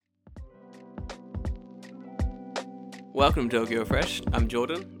Welcome to Tokyo Fresh. I'm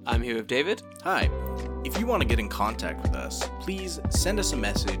Jordan. I'm here with David. Hi. If you want to get in contact with us, please send us a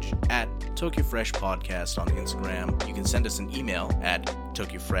message at Tokyo Fresh Podcast on Instagram. You can send us an email at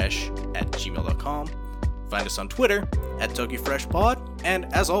tokyofresh@gmail.com. Find us on Twitter at TokyoFreshPod. And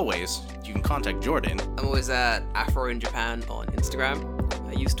as always, you can contact Jordan. I'm always at Afro in Japan on Instagram.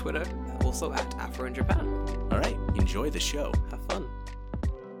 I use Twitter, also at Afro in Japan. All right, enjoy the show. Have fun.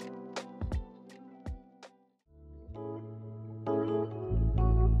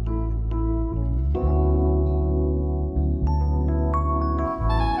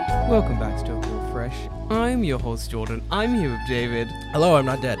 Welcome back to Tokyo Fresh. I'm your host, Jordan. I'm here with David. Hello, I'm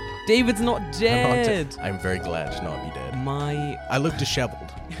not dead. David's not dead. I'm very glad to not be dead. My... I look disheveled,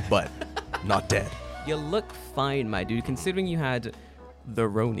 but not dead. You look fine, my dude, considering you had the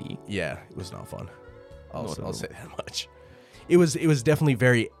Roni. Yeah, it was not fun. I'll all. say that much. It was definitely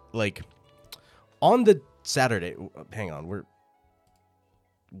very, like, on the Saturday. Hang on,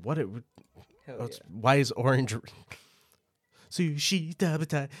 why is orange sushi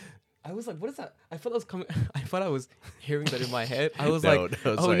tabatai? I was like, what is that? I thought I was hearing that in my head. I was No, like,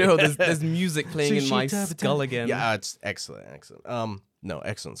 no, oh sorry. no, there's music playing in my Sushi tabatai. skull again. Yeah, it's excellent. No,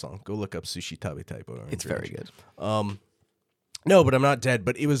 excellent song. Go look up Sushi Tabatai. It's very good. No, but I'm not dead.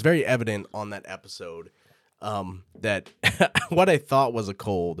 But it was very evident on that episode that what I thought was a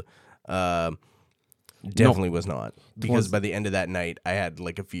cold definitely was not. Because by the end of that night, I had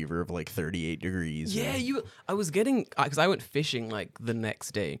like a fever of like 38 degrees. Yeah, I was getting, because I went fishing like the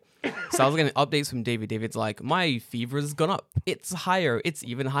next day. So I was getting updates from David. David's like, my fever has gone up. It's higher. It's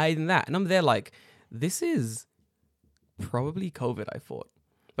even higher than that. And I'm there like, this is probably COVID, I thought.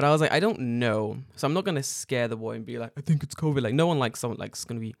 But I was like, I don't know. So I'm not going to scare the boy and be like, I think it's COVID. Like, no one likes someone like, it's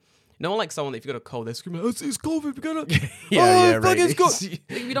going to be, no one likes someone that if you got a cold, they're screaming, oh, it's COVID. We got to, yeah, fuck, right. it's COVID.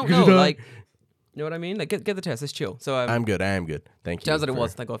 Like, we don't know. Like, you know what I mean? Like, get the test. Let's chill. So I'm good. I am good. Thank you. Turns out it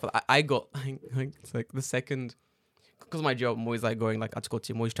was. Thank God for that. I got like it's like the second, because of my job, I'm always like going like I'm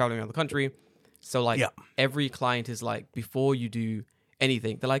always traveling around the country. So like every client is like, before you do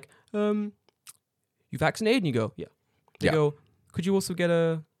anything, they're like, you vaccinated? And you go, yeah. They go, could you also get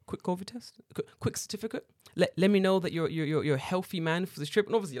a quick COVID test, quick certificate? Let me know that you're a healthy man for this trip.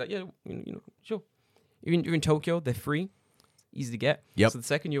 And obviously, like, yeah, you know, sure. You're in Tokyo. They're free, easy to get. Yep. So the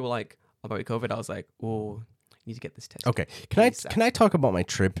second you were like about COVID, I was like, oh, I need to get this test. Okay. Can I talk about my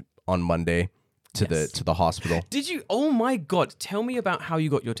trip on Monday to the hospital? Did you? Oh my God. Tell me about how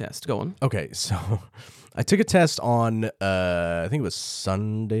you got your test. Go on. Okay, so I took a test on I think it was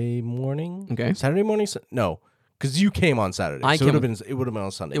Sunday morning. Okay. Saturday morning? No, because you came on Saturday. It would have been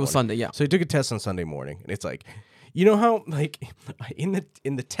on Sunday. It was Sunday, yeah. So I took a test on Sunday morning, and it's like, you know how like in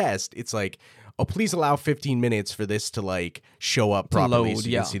the test, it's like, oh, please allow 15 minutes for this to like show up properly, so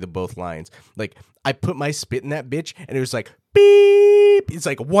you can see the both lines. Like, I put my spit in that bitch, and it was like beep. It's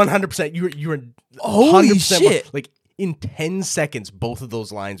like 100%. You were Holy 100% shit. like in 10 seconds, both of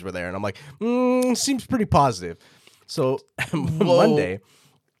those lines were there, and I'm like, seems pretty positive. So Monday,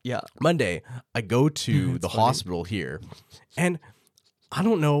 I go to the hospital here, and I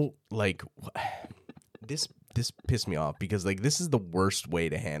don't know, like, this pissed me off because like this is the worst way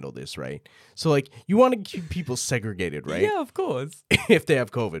to handle this, right? So like you want to keep people segregated, right? Yeah, of course. If they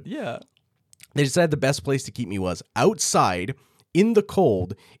have COVID. Yeah. They decided the best place to keep me was outside in the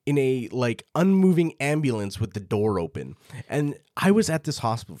cold in a like unmoving ambulance with the door open. And I was at this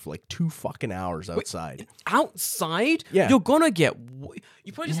hospital for like 2 fucking hours outside. Wait, outside? Yeah. You're gonna get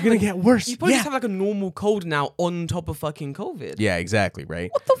get worse. You probably just have like a normal cold now on top of fucking COVID. Yeah, exactly, right?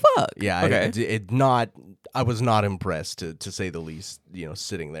 What the fuck? Yeah, Okay. I was not impressed to say the least, you know,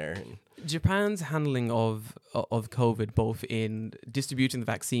 sitting there. Japan's handling of COVID, both in distributing the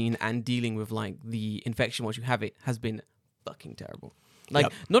vaccine and dealing with like the infection once you have it, has been fucking terrible.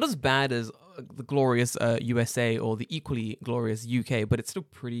 Like, not as bad as the glorious USA or the equally glorious UK, but it's still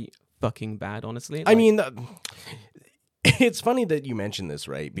pretty fucking bad, honestly. Like, I mean, it's funny that you mentioned this,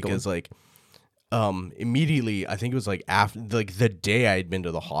 right? Because like, immediately, I think it was like after, like the day I had been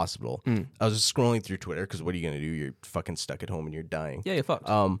to the hospital, I was just scrolling through Twitter because what are you gonna do? You're fucking stuck at home and you're dying. yeah, you're fucked.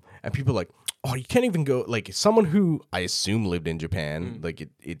 And people are like, oh, you can't even go. Like someone who I assume lived in Japan, like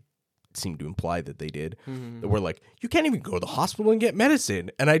it seemed to imply that they did. That were like, you can't even go to the hospital and get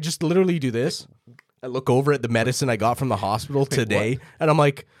medicine. And I just literally do this. I look over at the medicine I got from the hospital today, and I'm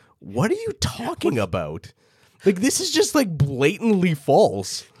like, what are you talking about? Like, this is just like blatantly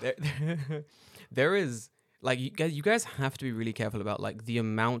false. There is like you guys have to be really careful about like the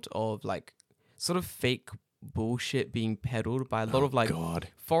amount of like sort of fake bullshit being peddled by a lot of like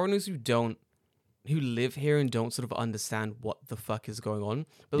foreigners who live here and don't sort of understand what the fuck is going on,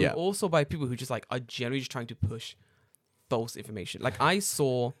 but then also by people who just like are generally just trying to push false information. Like I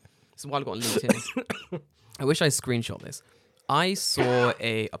saw, this is a while ago on LinkedIn. I wish I screenshot this. I saw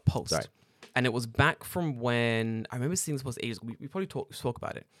a post. Sorry. And it was back from when I remember seeing this post ages ago. We probably spoke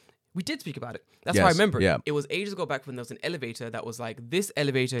about it. We did speak about it. That's why I remember it. Yeah. It was ages ago back when there was an elevator that was like, this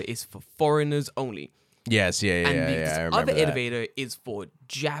elevator is for foreigners only. Yes, yeah. This I remember other that. elevator is for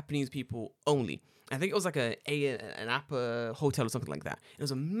Japanese people only. I think it was like an Appa hotel or something like that. It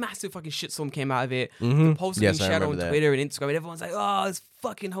was a massive fucking shitstorm came out of it. The post was being shared on Twitter and Instagram, and everyone's like, "Oh, this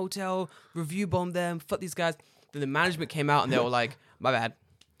fucking hotel review bombed them. Fuck these guys." Then the management came out and they were like, "My bad,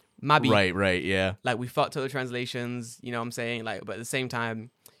 my beat." Right, yeah. Like we fucked up the translations. You know what I'm saying? Like, but at the same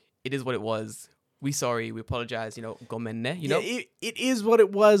time, it is what it was. We sorry. We apologize. You know, gomenne. You know, it is what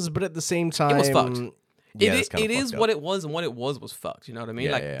it was, but at the same time, it was fucked. Yeah, it is what it was, and what it was fucked. You know what I mean?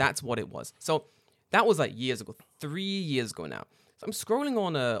 Yeah. That's what it was. So that was like years ago, 3 years ago now. So I'm scrolling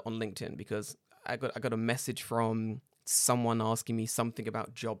on LinkedIn because I got a message from someone asking me something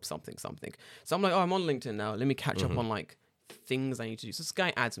about job something. So I'm like, oh, I'm on LinkedIn now. Let me catch up on like things I need to do. So this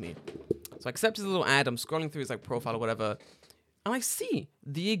guy adds me. So I accept his little ad. I'm scrolling through his like profile or whatever, and I see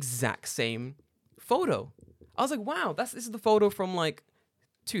the exact same photo. I was like, wow, this is the photo from like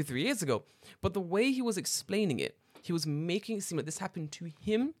 2-3 years ago. But the way he was explaining it, he was making it seem like this happened to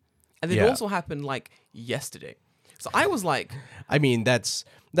him, and then it also happened like yesterday. So I was like, I mean, that's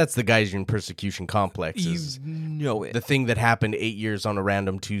the Gaijin persecution complex. you know it. The thing that happened 8 years on a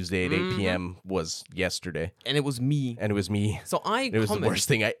random Tuesday at 8 p.m. was yesterday. And it was me. And it was me. So It was the worst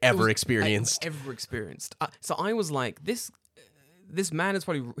thing I ever experienced. So I was like, this man is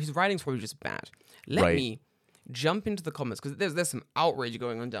probably, his writing's probably just bad. Let me jump into the comments, because there's some outrage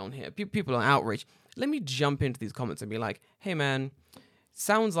going on down here. People are outraged. Let me jump into these comments and be like, hey man,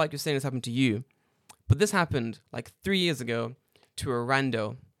 sounds like you're saying this happened to you, but this happened like 3 years ago to a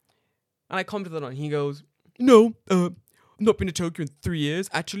rando. And I commented on it, and he goes, no, not been to Tokyo in 3 years.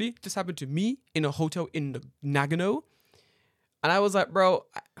 Actually, this happened to me in a hotel in Nagano. And I was like, bro,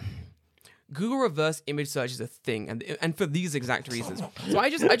 Google reverse image search is a thing, and for these exact reasons. So I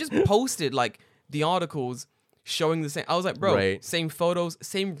just posted like the articles showing the same. I was like, bro, same photos,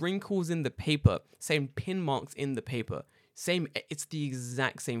 same wrinkles in the paper, same pin marks in the paper, it's the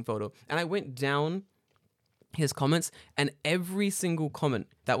exact same photo. And I went down his comments, and every single comment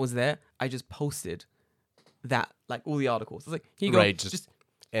that was there, I just posted that, like all the articles. I was like, here you go, just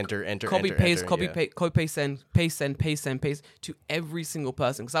enter, copy paste send paste to every single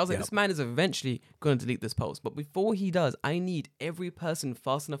person, because I was like, this man is eventually going to delete this post, but before he does, I need every person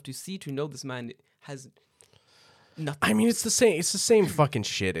fast enough to know this man has nothing. I mean, it's the same fucking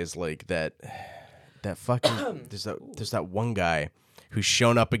shit as like that fucking there's that one guy who's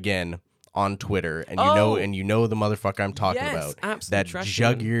shown up again on Twitter, and you know the motherfucker I'm talking about. That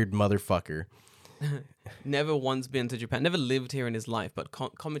jug-eared motherfucker. Never once been to Japan, never lived here in his life, but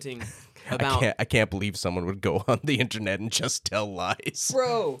commenting about... I can't believe someone would go on the internet and just tell lies.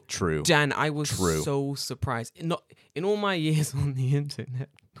 Bro. True. Dan, I was so surprised. In all my years on the internet.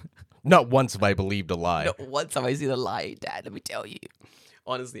 Not once have I believed a lie. Not once have I seen a lie, Dad, let me tell you.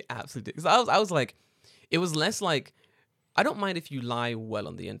 Honestly, absolutely. Because I was like, it was less like, I don't mind if you lie well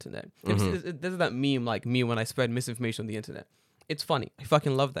on the internet. There's that meme, like me when I spread misinformation on the internet. It's funny. I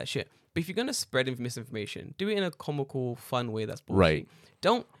fucking love that shit. But if you're going to spread misinformation, do it in a comical, fun way that's bullshit. Right.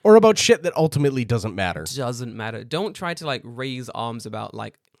 Don't... Or about shit that ultimately doesn't matter. Doesn't matter. Don't try to, like, raise arms about,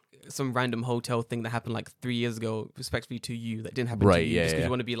 like, some random hotel thing that happened, like, 3 years ago, respectively to you, that didn't happen to you. Just because you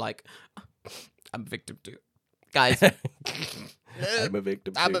want to be like, I'm a victim too. Guys... I'm a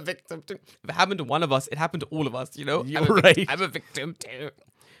victim too. If it happened to one of us, it happened to all of us, you know? I'm a victim too.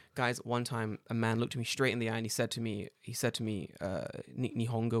 Guys, one time a man looked at me straight in the eye and he said to me,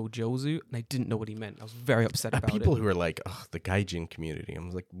 Nihongo Jozu, and I didn't know what he meant. I was very upset about people who are like, the Gaijin community.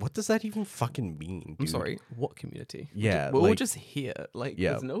 I'm like, what does that even fucking mean, dude? I'm sorry, what community? Yeah. We're all just here. Like,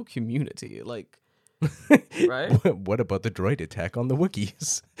 there's no community. Like, right? What about the droid attack on the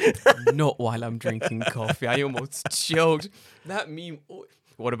Wookiees? Not while I'm drinking coffee. I almost choked. That meme.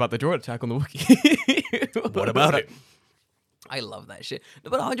 What about the droid attack on the Wookiee? What about it? I love that shit.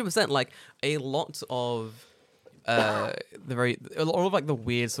 But 100%, like, a lot of a lot of like the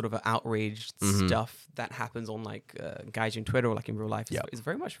weird sort of outraged stuff that happens on like Gaijin Twitter or like in real life is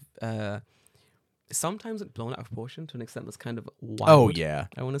very much sometimes like blown out of proportion to an extent that's kind of wild. Oh yeah,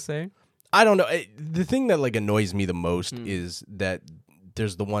 I want to say. I don't know. The thing that like annoys me the most is that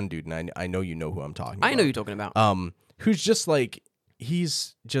there's the one dude, and I know you know who I'm talking about. I know you're talking about. Who's just like,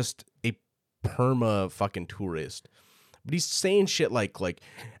 he's just a perma fucking tourist. But he's saying shit like,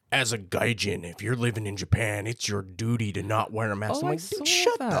 as a Gaijin, if you're living in Japan, it's your duty to not wear a mask. I'm like, dude,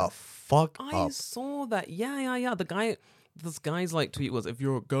 shut the fuck up. I saw that. Yeah. The this guy's like tweet was, if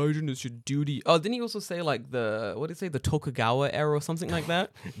you're a gaijin, it's your duty. Oh, didn't he also say like what did he say, the Tokugawa era or something like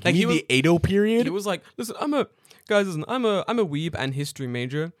that? Like the Edo period. He was like, listen, I'm a weeb and history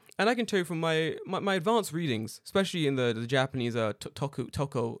major, and I can tell you from my advanced readings, especially in the Japanese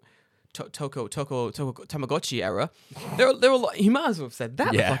Tamagotchi era, there were a lot. He might as well have said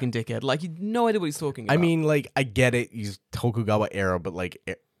that, fucking dickhead. Like, he had no idea what he's talking about. I mean, like, I get it. He's Tokugawa era, but like,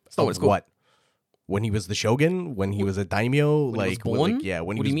 it's not what it's called. What? When he was the shogun, when he was a daimyo, when like, he was born? when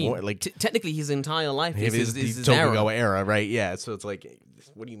what he do you was mean? born, like, technically his entire life is the his Tokugawa era, right? Yeah. So it's like,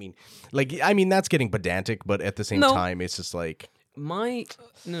 what do you mean? Like, I mean, that's getting pedantic, but at the same time, it's just like no.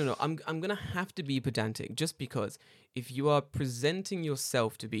 I'm gonna have to be pedantic just because if you are presenting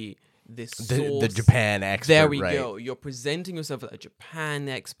yourself to be this the Japan expert, there we right? go. You're presenting yourself as a Japan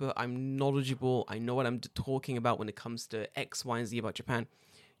expert. I'm knowledgeable. I know what I'm talking about when it comes to X, Y, and Z about Japan.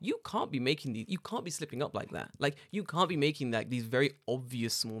 You can't be making these. You can't be slipping up like that. Like, you can't be making like these very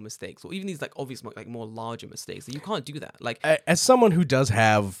obvious small mistakes, or even these like obvious like more larger mistakes. You can't do that. Like, as someone who does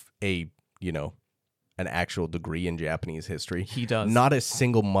have an actual degree in Japanese history, he does. Not a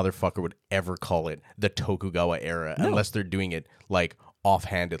single motherfucker would ever call it the Tokugawa era unless they're doing it like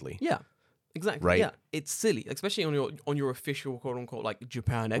offhandedly. Yeah. Exactly. Right. Yeah, it's silly, especially on your official quote unquote like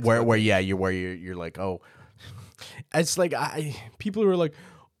Japan expert. Where you're like, oh, it's like people are like,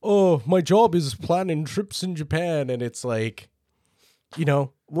 oh, my job is planning trips in Japan, and it's like,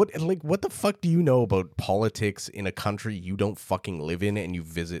 what the fuck do you know about politics in a country you don't fucking live in and you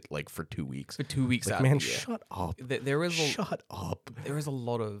visit like for 2 weeks? For 2 weeks, like, man, shut up. Shut up. There is a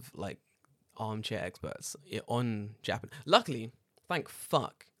lot of like armchair experts on Japan. Luckily, thank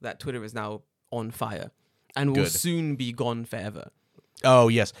fuck that Twitter is now on fire and will soon be gone forever. Oh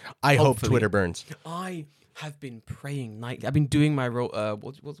yes, I Hopefully. hope Twitter burns. I have been praying nightly. I've been doing my what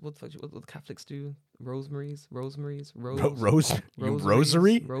the Catholics do? Rosary. I'm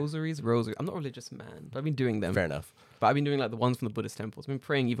not a religious man, but I've been doing them. Fair enough. But I've been doing like the ones from the Buddhist temples. I've been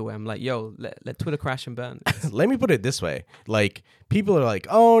praying either way. I'm like, yo, let Twitter crash and burn. Let me put it this way. Like, people are like,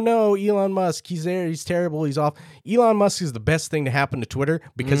 oh no, Elon Musk, he's there, he's terrible, he's off. Elon Musk is the best thing to happen to Twitter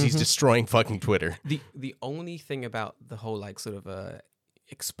because he's destroying fucking Twitter. The only thing about the whole like sort of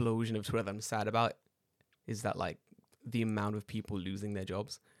explosion of Twitter that I'm sad about is that like the amount of people losing their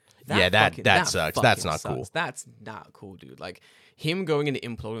jobs. That sucks. That's not cool. That's not cool, dude. Like, him going into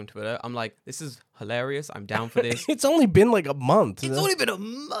imploding Twitter, I'm like, this is hilarious. I'm down for this. It's only been like a month. It's only been a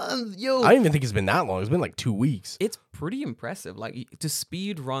month, yo. I don't even think it's been that long. It's been like 2 weeks. It's pretty impressive. Like, to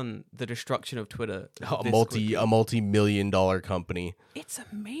speed run the destruction of Twitter, a multi-million-dollar company. It's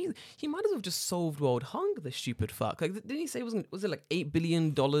amazing. He might as well have just solved world hunger. The stupid fuck. Like, didn't he say was it like $8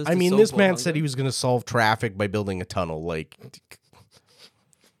 billion? I mean, this man said he was going to solve traffic by building a tunnel. Like.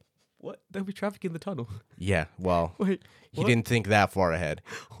 What? There'll be traffic in the tunnel. Yeah, well, Wait, he didn't think that far ahead.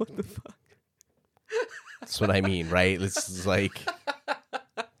 What the fuck? That's what I mean, right? It's like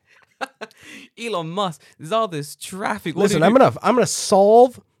Elon Musk. There's all this traffic. Listen, I'm gonna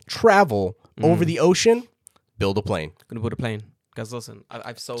solve travel over the ocean. Build a plane. I'm gonna build a plane, guys. Listen,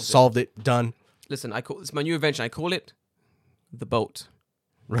 I've solved it. Done. Listen, it's my new invention. I call it the boat.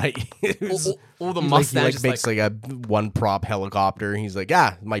 Right. all the Mustangs he makes like a one prop helicopter. He's like,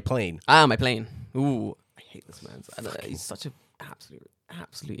 my plane. My plane. Ooh, I hate this man. He's such an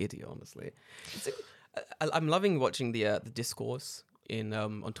absolute idiot. Honestly, I'm loving watching the discourse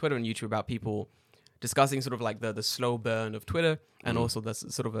on Twitter and YouTube about people discussing sort of like the slow burn of Twitter, and also the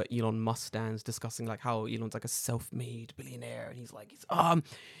sort of Elon Musk stands discussing like how Elon's like a self-made billionaire, and he's like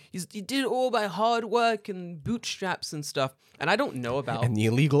he did it all by hard work and bootstraps and stuff. And I don't know about and the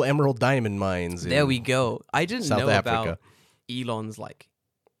illegal emerald diamond mines. There we go. I didn't South know Africa. about Elon's like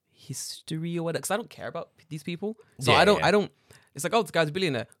history or whatever, because I don't care about these people. So I don't. It's like, oh, this guy's a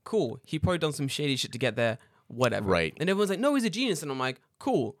billionaire. Cool. He probably done some shady shit to get there. Whatever. Right. And everyone's like, no, he's a genius. And I'm like,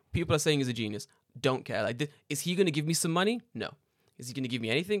 cool. People are saying he's a genius. Don't care. Like, is he going to give me some money? No. Is he going to give me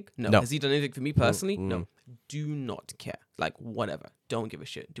anything? No. Has he done anything for me personally? No. Do not care. Like, whatever. Don't give a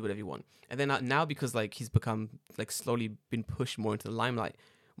shit. Do whatever you want. And then now, because like he's become like slowly been pushed more into the limelight,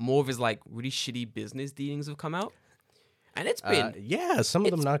 more of his like really shitty business dealings have come out. And it's been some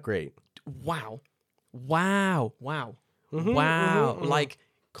of them not great. Wow. Like,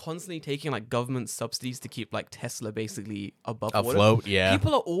 constantly taking like government subsidies to keep like Tesla basically above afloat. Water. Yeah,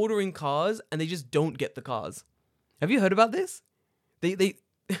 people are ordering cars and they just don't get the cars. Have you heard about this? They like,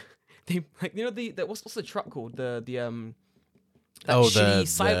 you know, the what's the truck called, the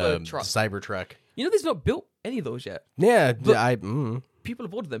Cybertruck. You know, they've not built any of those yet. Yeah, people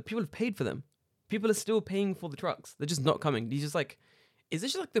have ordered them. People have paid for them. People are still paying for the trucks. They're just not coming. He's just like, is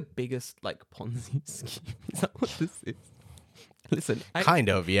this just like the biggest like Ponzi scheme? Is that what this is? Listen, kind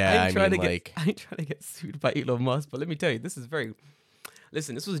of, yeah. I ain't trying to get sued by Elon Musk, but let me tell you, this is very.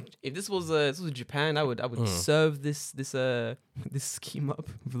 Listen, if this was Japan, I would serve this scheme up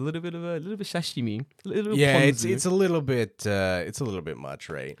with a little bit sashimi, a little ponzu. it's a little bit much,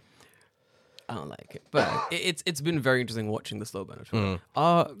 right? I don't like it, but it's been very interesting watching the slow burn of Twitter.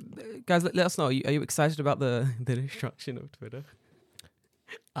 Guys, let us know. Are you excited about the destruction of Twitter?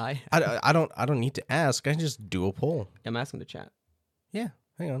 I don't need to ask. I just do a poll. I'm asking the chat. Yeah,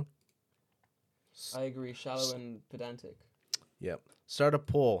 hang on. I agree. Shallow and pedantic. Yep. Start a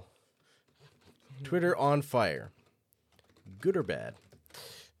poll. Twitter on fire. Good or bad?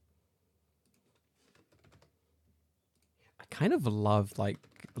 I kind of love like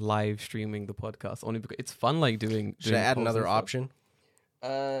live streaming the podcast only because it's fun. Like doing. Should I add another option?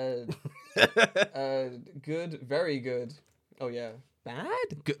 Good. Very good. Oh yeah.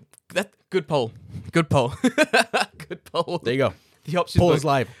 Bad. Good. Good poll. Good poll. Good poll. There you go. The option. Poll is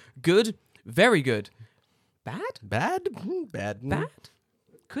live. Good. Very good. Bad? Bad? Bad. Bad?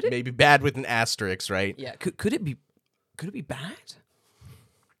 Could it? Maybe bad with an asterisk, right? Yeah. Could it be bad?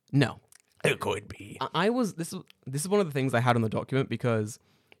 No. It could be. This is one of the things I had on the document because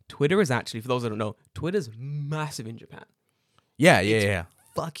Twitter is actually, for those that don't know, Twitter's massive in Japan. Yeah.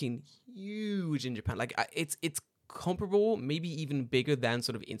 Fucking huge in Japan. Like it's comparable, maybe even bigger than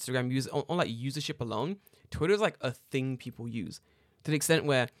sort of Instagram use on like usership alone. Twitter is like a thing people use to the extent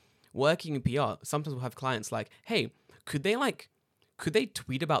where working in PR, sometimes we'll have clients like, hey, could they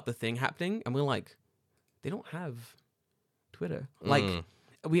tweet about the thing happening? And we're like, they don't have Twitter. Like,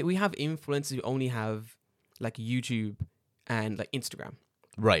 we have influencers who only have like YouTube and like Instagram.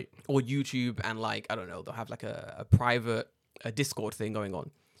 Right. Or YouTube and like, I don't know, they'll have like a private Discord thing going on.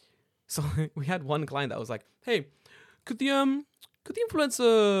 So we had one client that was like, hey, could the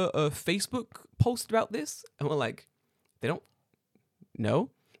influencer Facebook post about this? And we're like, they don't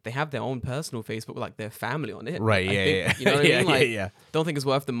know. They have their own personal Facebook with like their family on it. Right, Yeah. You know what I mean? Like, yeah. Don't think it's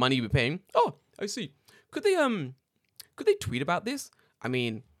worth the money you're paying. Oh, I see. Could they tweet about this? I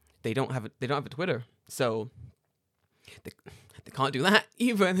mean, they don't have a Twitter, so they can't do that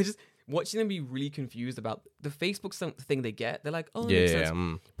either. And they're just watching them be really confused about the Facebook thing they get. They're like, oh, that makes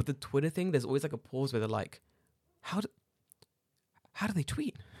sense. But the Twitter thing, there's always like a pause where they're like, how do they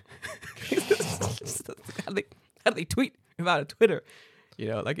tweet? how do they tweet about a Twitter? You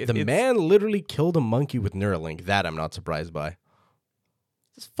know, like the man literally killed a monkey with Neuralink. That I'm not surprised by.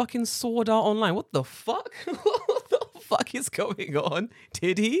 This fucking Sword Art Online. What the fuck? What the fuck is going on?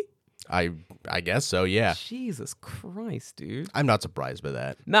 Did he? I guess so. Yeah. Jesus Christ, dude. I'm not surprised by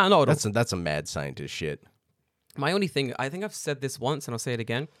that. No. That's a mad scientist shit. My only thing, I think I've said this once, and I'll say it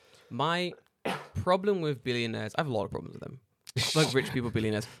again. My problem with billionaires, I have a lot of problems with them, like rich people,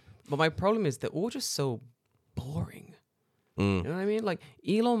 billionaires. But my problem is they're all just so boring. You know what I mean? Like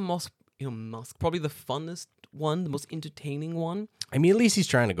Elon Musk, probably the funnest one, the most entertaining one. I mean, at least he's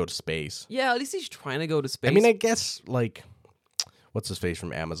trying to go to space. Yeah, at least he's trying to go to space. I mean, I guess like, what's his face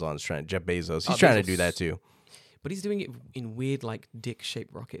from Amazon's trying? Jeff Bezos. He's trying to do that too. But he's doing it in weird, like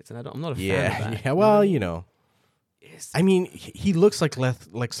dick-shaped rockets, and I'm not a fan of that. Yeah. Well, you know. I mean, he looks like Lex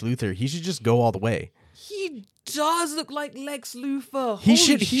Luthor. He should just go all the way. He does look like Lex Luthor. He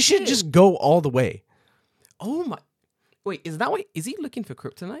should just go all the way. Oh my. Wait, is he looking for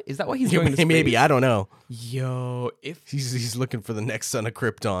kryptonite? Is that why he's going to space? Maybe, I don't know. Yo, if he's looking for the next son of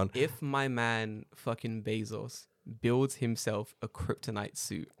Krypton. If my man fucking Bezos builds himself a kryptonite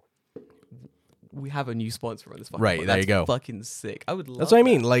suit, we have a new sponsor on this fucking right, there you go. Fucking sick. I would love That's what I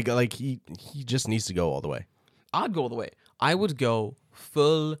mean. Like he just needs to go all the way. I'd go all the way. I would go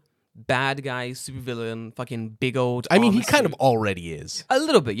full bad guy, supervillain, fucking big old. I mean, he kind of already is. A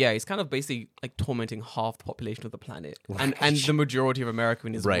little bit, yeah. He's kind of basically like tormenting half the population of the planet, and the majority of America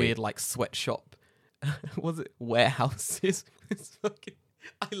in his weird like sweatshop. Was it warehouses? It's fucking.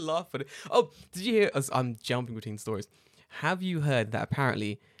 I laugh at it. Oh, did you hear? I'm jumping between stories. Have you heard that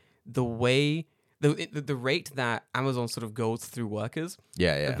apparently the way the rate that Amazon sort of goes through workers?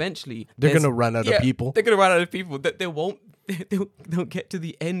 Yeah. Eventually, they're gonna run out of people. They're gonna run out of people. That they won't. They'll get to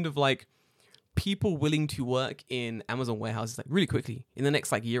the end of like people willing to work in Amazon warehouses like really quickly in the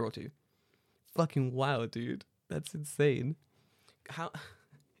next like year or two. Fucking wild, dude. That's insane. How?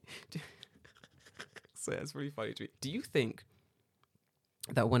 So that's really funny to me. Do you think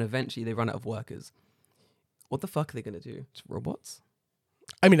that when eventually they run out of workers, what the fuck are they gonna do? Just robots?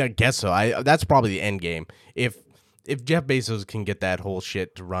 I mean, I guess so. That's probably the end game. If Jeff Bezos can get that whole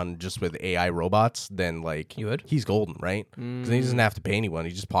shit to run just with AI robots, then like he's golden, right? Because he doesn't have to pay anyone.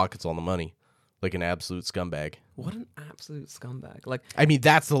 He just pockets all the money, like an absolute scumbag. What an absolute scumbag! Like, I mean,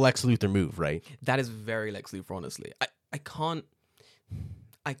 that's the Lex Luthor move, right? That is very Lex Luthor, honestly. I can't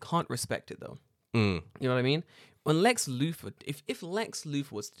respect it though. Mm. You know what I mean? When Lex Luthor, if Lex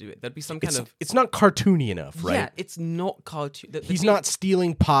Luthor was to do it, there'd be some kind of. It's not cartoony enough, right? Yeah, it's not cartoon. He's not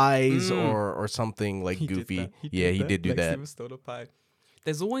stealing pies or something like He did goofy. that. He did do Lex that. Luthor stole a pie.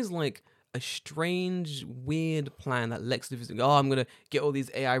 There's always like a strange, weird plan that Lex Luthor's doing. Oh, I'm gonna get all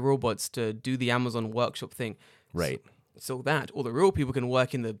these AI robots to do the Amazon workshop thing. Right. So that all the real people can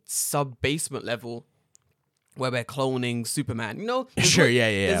work in the sub-basement level where they're cloning Superman. You know? Sure, always,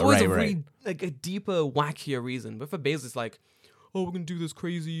 yeah. There's always right, a right. really, like, a deeper, wackier reason. But for Bezos, it's like, oh, we're gonna do this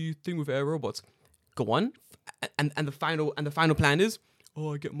crazy thing with AI robots. Go on. And the final plan is,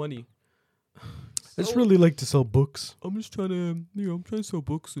 oh, I get money. I just really like to sell books. I'm just trying to, I'm trying to sell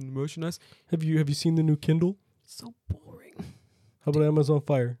books and merchandise. Have you seen the new Kindle? So boring. How about Amazon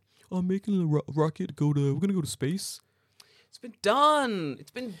Fire? I'm making a rocket. We're gonna go to space. It's been done.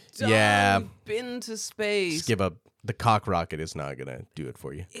 It's been done. Yeah. We've been to space. Just give up. The cock rocket is not gonna do it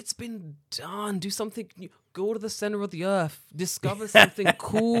for you. It's been done. Do something new. Go to the center of the earth. Discover something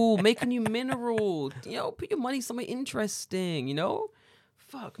cool. Make a new mineral. Put your money somewhere interesting.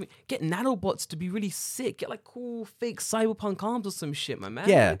 Fuck me. Get nanobots to be really sick. Get like cool fake cyberpunk arms or some shit, my man.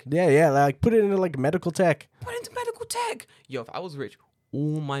 Yeah. Like put it into like medical tech. Put it into medical tech. If I was rich,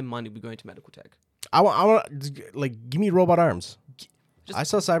 all my money would be going to medical tech. I want like give me robot arms. I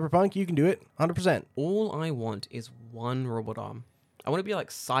saw Cyberpunk. You can do it, 100%. All I want is one robot arm. I want to be like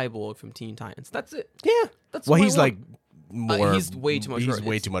Cyborg from Teen Titans. That's it. Yeah. That's well, what he's I like want. more. He's way too much. He's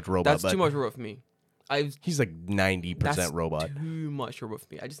way too much robot. That's too much robot for me. He's like 90% robot. Too much robot for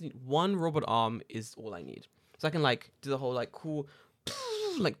me. I just need one robot arm. Is all I need. So I can like do the whole like cool,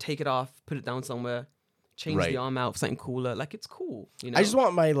 like take it off, put it down somewhere, change the arm out for something cooler. Like it's cool. I just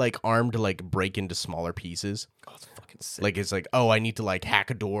want my like arm to like break into smaller pieces. Oh, it's fucking sick. Like it's like, oh, I need to like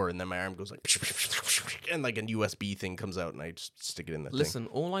hack a door, and then my arm goes like, and like a USB thing comes out, and I just stick it in the Listen,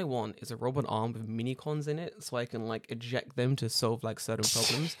 all I want is a robot arm with mini cons in it, so I can like eject them to solve like certain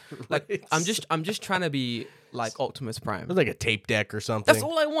problems. Like I'm just trying to be like Optimus Prime. It's like a tape deck or something. That's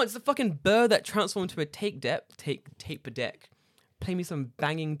all I want. It's the fucking bird that transformed into a tape a deck. Play me some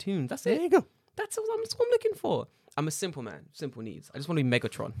banging tunes. That's it. There you go. That's what I'm looking for. I'm a simple man, simple needs. I just want to be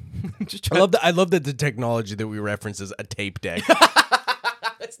Megatron. I love that the technology that we reference is a tape deck.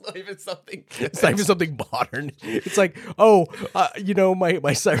 It's not even something. It's not even something modern. It's like,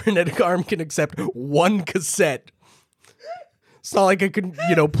 my cybernetic arm can accept one cassette. It's not like I can,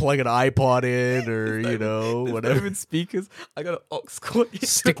 plug an iPod in or, whatever. Not even speakers. I got an aux cord.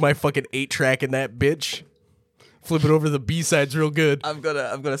 Stick my fucking 8-track in that bitch. Flip it over the B-sides real good. I've got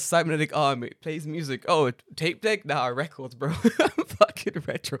a cybernetic arm. It plays music. Oh, tape deck? Nah, records, bro. I'm fucking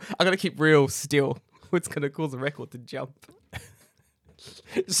retro. I gotta keep real still. What's gonna cause a record to jump?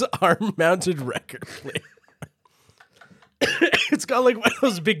 It's an arm-mounted record player. It's got like one of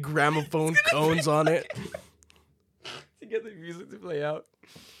those big gramophone cones on it. To get the music to play out.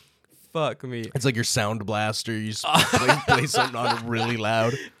 Fuck me. It's like your sound blaster. You just play something on it really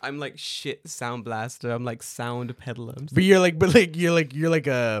loud. I'm like shit sound blaster. I'm like sound peddler. But you're really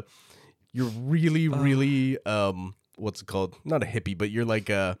what's it called? Not a hippie, but you're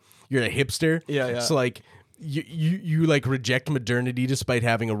a hipster. Yeah. So like you like reject modernity despite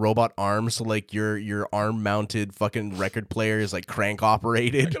having a robot arm. So like your arm mounted fucking record player is like crank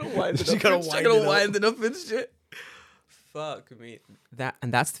operated. I gotta wind it up and shit. Fuck me.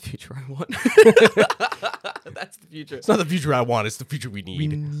 That's the future I want. That's the future. It's not the future I want. It's the future we need. We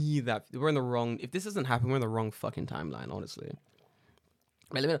need that. We're in the wrong. If this doesn't happen, we're in the wrong fucking timeline. Honestly.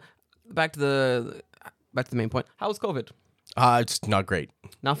 Right, back to the main point. How was COVID? It's not great.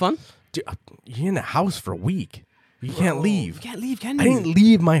 Not fun. Dude, you're in the house for a week. You can't leave. You can't leave, can you? I didn't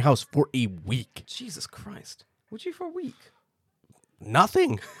leave my house for a week. Jesus Christ. What'd you for a week?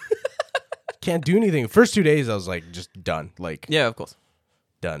 Nothing. Can't do anything. First 2 days, I was like, just done. Like, yeah, of course,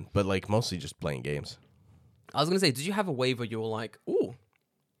 done. But like, mostly just playing games. I was gonna say, did you have a wave where you were like, "Ooh,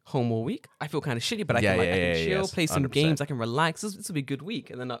 home all week. I feel kind of shitty, but I can chill, play some 100%. games. I can relax. This will be a good week."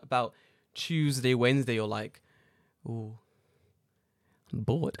 And then about Tuesday, Wednesday, you're like, "Ooh, I'm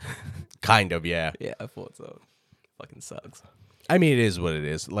bored." Kind of, yeah. Yeah, I thought so. Fucking sucks. I mean, it is what it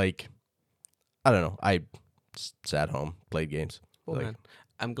is. Like, I don't know. I just sat home, played games. Oh like, man.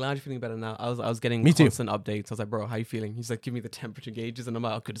 I'm glad you're feeling better now. I was getting Me too. constant updates. I was like, "Bro, how you feeling?" He's like, "Give me the temperature gauges," and I'm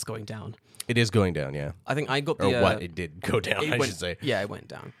like, "Oh, good, it's going down." It is going down, yeah. I think I got Or the what? It did go down, I should say. Yeah, it went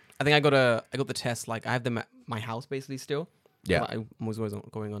down. I think I got the test. Like I have them at my house basically still. Yeah. I was always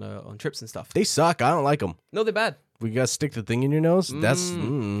going on trips and stuff. They suck. I don't like them. No, they're bad. We got to stick the thing in your nose?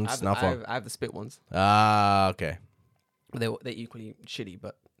 It's not fun. I have the spit ones. Ah, okay. They're equally shitty,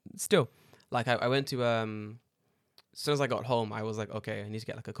 but still, like I went to soon as I got home, I was like, okay, I need to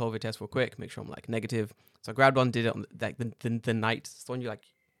get like a COVID test real quick, make sure I'm like negative. So I grabbed one, did it on like the night. It's the one you like,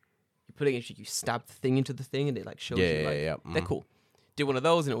 you put it in, you stab the thing into the thing, and it like shows you like they're cool. Did one of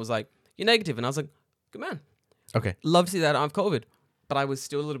those, and it was like, you're negative, and I was like, good man. Okay. Love to see that I don't have COVID, but I was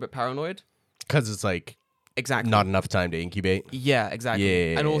still a little bit paranoid because it's like not enough time to incubate. Yeah,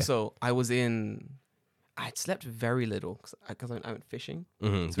 exactly. Yeah, and also I had slept very little because I went fishing.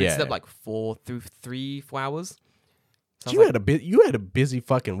 Mm-hmm. So I slept like 4 hours. So you had a busy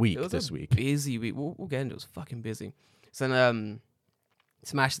fucking week this week. Busy week. We'll get into it. It was fucking busy. So then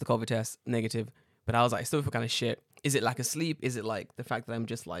smashed the COVID test, negative. But I was like, I still feel kind of shit. Is it like a sleep? Is it like the fact that I'm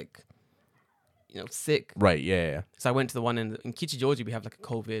just like, sick? Right, yeah. So I went to the one in Kichijoji. We have like a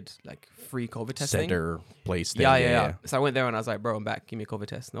COVID, like free COVID test center place thing. Yeah. So I went there and I was like, bro, I'm back. Give me a COVID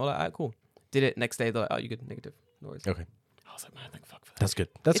test. And they were like, all right, cool. Did it. Next day, they're like, oh, you good, negative. No worries. Okay. I was like, man, thank fuck for that. That's good.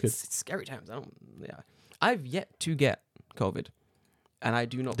 That's good. It's scary times. I've yet to get COVID. And I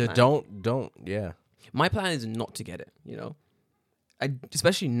do not plan. Don't. My plan is not to get it,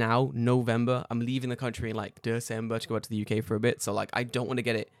 especially now, November. I'm leaving the country in like December to go out to the UK for a bit. So like, I don't want to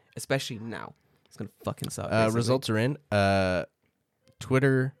get it, especially now. It's going to fucking suck. Results are in.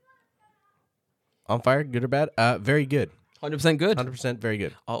 Twitter on fire, good or bad? Very good. 100% good. 100% very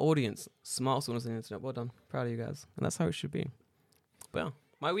good. Our audience, smartest ones on the internet. Well done. Proud of you guys. And that's how it should be. But yeah,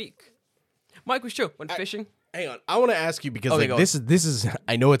 my week. Mike was chill. Went fishing. Hang on. I want to ask you because this is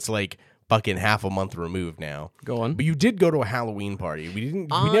I know it's like fucking half a month removed now. Go on. But you did go to a Halloween party. We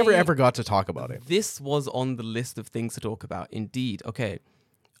never ever got to talk about it. This was on the list of things to talk about. Indeed. Okay.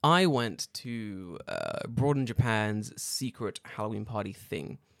 I went to Broaden Japan's secret Halloween party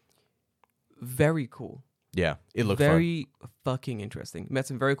thing. Very cool. Yeah, it looked very fucking interesting. Met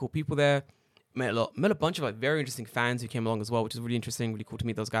some very cool people there. Met a bunch of like very interesting fans who came along as well, which is really interesting, really cool to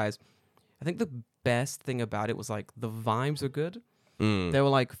meet those guys. I think the best thing about it was like the vibes are good. There were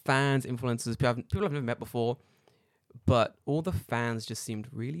like fans, influencers, people I've never met before, but all the fans just seemed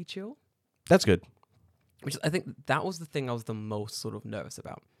really chill. That's good. Which I think that was the thing I was the most sort of nervous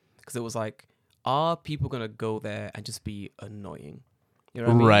about, because it was like, are people gonna go there and just be annoying? You know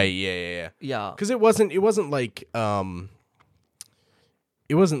what I mean? Right? Yeah. Because it wasn't like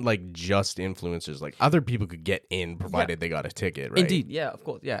just influencers. Like other people could get in provided they got a ticket. Right? Indeed. Yeah. Of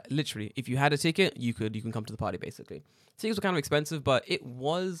course. Yeah. Literally, if you had a ticket, you can come to the party. Basically, tickets were kind of expensive, but it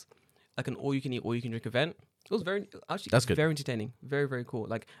was like an all you can eat, all you can drink event. It was that's good. Very entertaining. Very, very cool.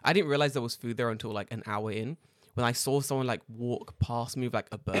 Like I didn't realize there was food there until like an hour in, when I saw someone like walk past me with like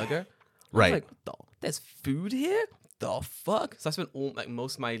a burger. Right. I was like, there's food here? The fuck? So I spent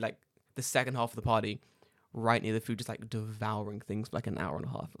most of my like the second half of the party right near the food, just like devouring things for like an hour and a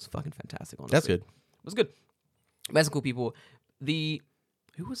half. It was fucking fantastic, honestly. That's good. It was good. Met some cool people. Who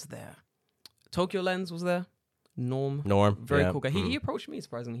was there? Tokyo Lens was there. Norm. Very cool guy. He approached me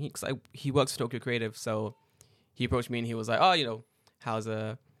surprisingly. He works for Tokyo Creative, so he approached me and he was like, oh, how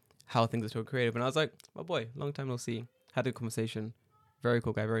are things at Tokyo Creative? And I was like, my boy, long time no see. Had a conversation. Very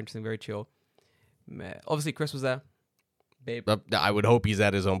cool guy, very interesting, very chill. Obviously, Chris was there. Babe. I would hope he's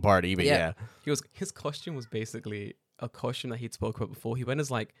at his own party, but yeah. His costume was basically a costume that he'd spoke about before. He went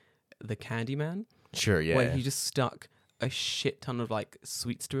as like the Candyman. Sure, yeah. Where he just stuck a shit ton of like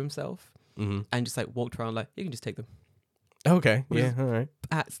sweets to himself and just like walked around like, you can just take them. Okay, yeah, all right.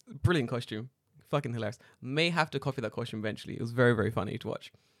 Brilliant costume. Fucking hilarious. May have to copy that costume eventually. It was very, very funny to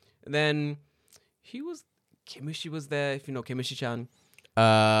watch. And then Kimishi was there, if you know Kimishi-chan.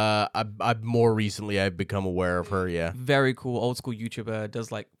 I more recently I've become aware of her. Yeah, very cool old school YouTuber.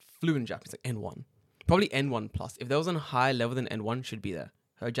 Does like fluent Japanese, like N1, probably N1 plus. If there was on a higher level than N1, should be there.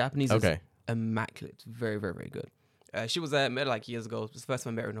 Her Japanese is immaculate. It's very, very, very good. She was there, met her like years ago. It was the first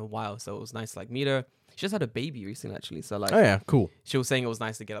time I met her in a while, so it was nice to like meet her. She just had a baby recently, actually. So like, oh yeah, cool. She was saying it was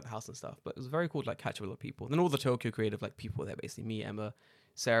nice to get out of the house and stuff, but it was very cool to like catch up with other people. And then all the Tokyo Creative like people were there, basically me, Emma,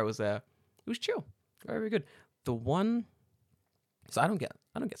 Sarah was there. It was chill, very, very good. The one. So I don't get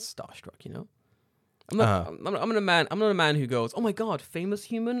starstruck, you know. I'm not a man who goes, oh my god, famous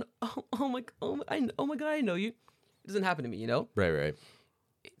human. Oh my god, I know you. It doesn't happen to me, you know. Right.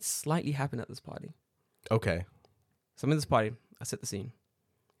 It slightly happened at this party. Okay. So I'm in this party. I set the scene,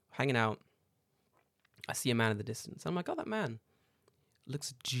 hanging out. I see a man in the distance. I'm like, oh, that man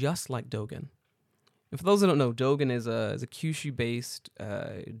looks just like Dogen. And for those who don't know, Dogen is a Kyushu-based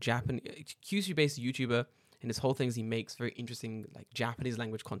Kyushu-based YouTuber. And his whole thing is he makes very interesting like Japanese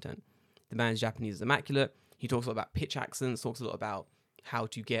language content. The man's Japanese is immaculate. He talks a lot about pitch accents, talks a lot about how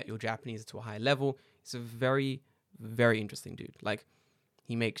to get your Japanese to a higher level. He's a very, very interesting dude. Like,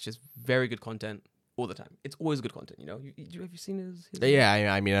 he makes just very good content all the time. It's always good content, you know? Have you seen his Yeah,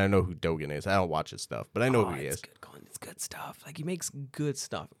 I mean, I know who Dogen is. I don't watch his stuff, but I know who he is. Good content. good stuff. Like he makes good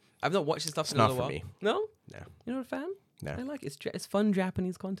stuff. I've not watched his stuff It's in a not little for while. me. No? No. You're not a fan? No. I like it. It's fun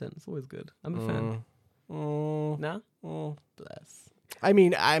Japanese content. It's always good. I'm a fan. No? Bless. I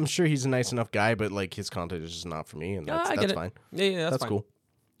mean, I'm sure he's a nice enough guy, but like his content is just not for me, and that's fine. Yeah, that's fine. Cool.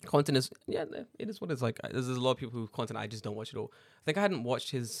 Content is it is what it's like. There's a lot of people who content I just don't watch at all. I think I hadn't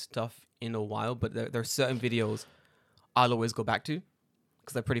watched his stuff in a while, but there are certain videos I'll always go back to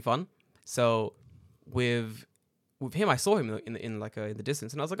because they're pretty fun. So with him, I saw him in the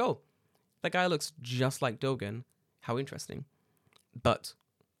distance, and I was like, oh, that guy looks just like Dogen. How interesting. But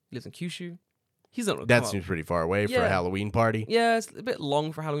he lives in Kyushu. He's not. That seems pretty far away for a Halloween party. Yeah, it's a bit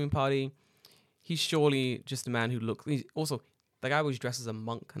long for a Halloween party. He's surely just a man who looks. Also, the guy was dressed as a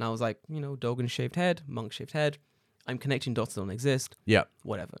monk, and I was like, Dogen shaved head, monk shaved head. I'm connecting dots that don't exist. Yeah.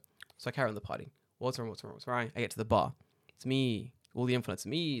 Whatever. So I carry on the party. What's wrong? I get to the bar. It's me. All the influence.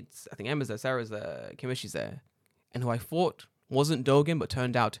 Me. I think Emma's there. Sarah's there. Kimishi's there. And who I thought wasn't Dogen, but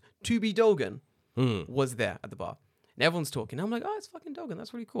turned out to be Dogen, was there at the bar. And everyone's talking. I'm like, oh, it's fucking Dogen.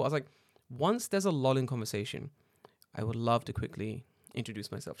 That's really cool. I was like, once there's a lull in conversation, I would love to quickly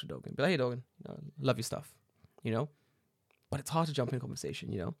introduce myself to Dogen. Be like, hey, Dogen, love your stuff, But it's hard to jump in conversation,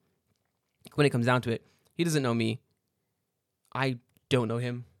 When it comes down to it, he doesn't know me. I don't know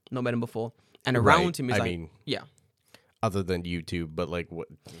him. Not met him before. And around him is yeah. Other than YouTube, but like, what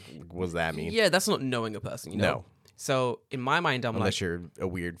does that mean? Yeah, that's not knowing a person, No. So in my mind, unless you're a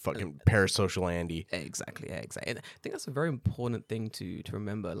weird fucking parasocial Andy. Exactly. And I think that's a very important thing to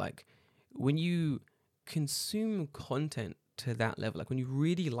remember. Like, when you consume content to that level, like when you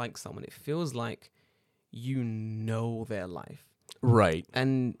really like someone, it feels like you know their life. Right.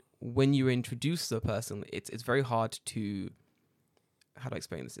 And when you introduce the person, it's very hard to, how do I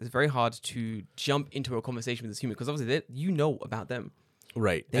explain this? It's very hard to jump into a conversation with this human because obviously you know about them.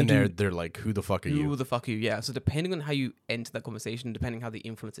 Right. They're like, who the fuck are you? Who the fuck are you? Yeah. So depending on how you enter that conversation, depending how the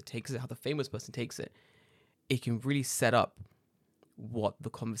influencer takes it, how the famous person takes it, it can really set up what the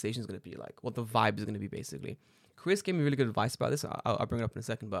conversation is going to be like, what the vibe is going to be basically. Chris gave me really good advice about this. I'll bring it up in a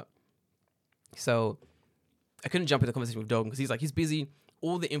second, but so I couldn't jump into the conversation with Dogen because he's busy.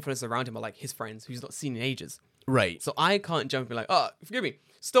 All the influencers around him are like his friends who he's not seen in ages. Right. So I can't jump and be like, oh, forgive me,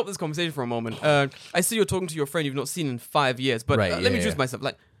 stop this conversation for a moment. I see you're talking to your friend you've not seen in 5 years, but let me introduce myself.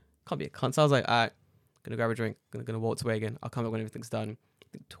 Like, can't be a cunt. So I was like, all right, gonna grab a drink, gonna waltz away again. I'll come back when everything's done. I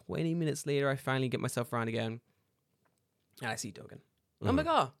think 20 minutes later, I finally get myself around again, and I see Dogen. I'm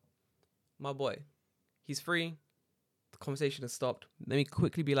like, my boy, he's free. The conversation has stopped. Let me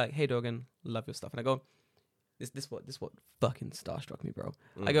quickly be like, hey, Dogen, love your stuff. And I go, this what fucking starstruck me, bro.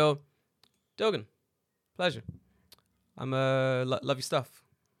 I go, Dogen, pleasure. I'm love your stuff.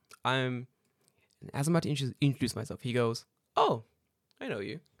 As I'm about to introduce myself, he goes, oh, I know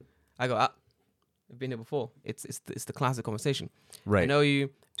you. I go, I've been here before. It's the classic conversation. Right. I know you,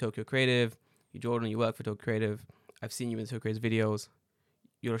 Tokyo Creative. You Jordan, you work for Tokyo Creative. I've seen you in Tokyo Creative videos.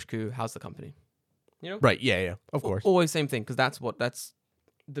 Yoroshiku, how's the company? Right. Yeah. Of course. Always same thing because that's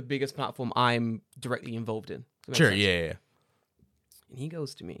the biggest platform I'm directly involved in. Sure. Yeah. And he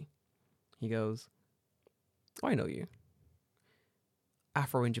goes to me. He goes, oh, I know you.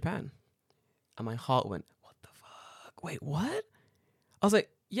 Afro in Japan. And my heart went, what the fuck? Wait, what? I was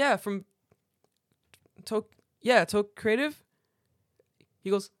like, yeah, from Tokyo Creative. He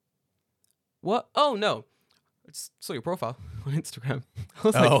goes, what? Oh, no. I just saw your profile on Instagram.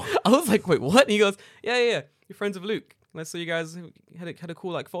 I was like, wait, what? And he goes, yeah. You're friends with Luke. And I saw you guys had a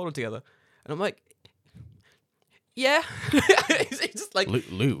cool like photo together. And I'm like, yeah. He's just like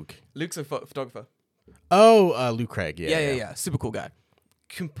Luke. Luke's a photographer. Oh, Luke Craig. Yeah. Super cool guy.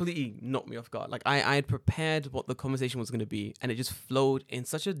 Completely knocked me off guard. Like I had prepared what the conversation was going to be, and it just flowed in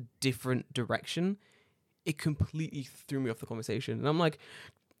such a different direction. It completely threw me off the conversation, and I'm like,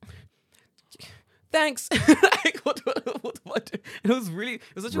 thanks. Like, what do I do? And it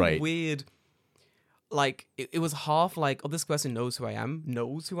was such a weird. Like it was half like, oh, this person knows who I am,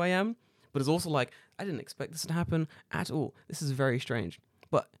 but it's also like, I didn't expect this to happen at all. This is very strange,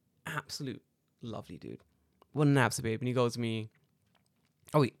 but absolute lovely dude. What an absolute babe. And he goes to me,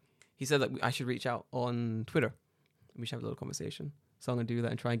 oh wait, he said that I should reach out on Twitter. We should have a little conversation. So I'm going to do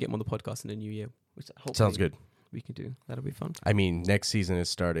that and try and get him on the podcast in the new year, which hopefully sounds good. We can do. That'll be fun. I mean, next season is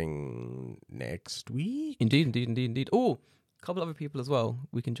starting next week. Indeed. Oh, a couple other people as well.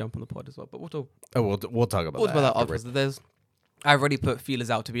 We can jump on the pod as well, but we'll talk. We'll talk about that afterwards. I've already put feelers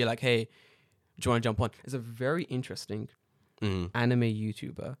out to be like, hey, do you want to jump on? There's a very interesting anime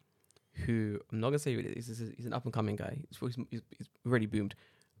YouTuber who, I'm not going to say who it is. He's an up-and-coming guy. He's really boomed.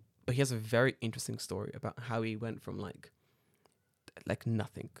 But he has a very interesting story about how he went from like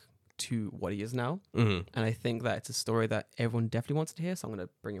nothing to what he is now. Mm-hmm. And I think that it's a story that everyone definitely wants to hear. So I'm going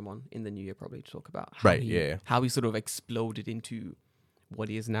to bring him on in the new year probably to talk about how he sort of exploded into what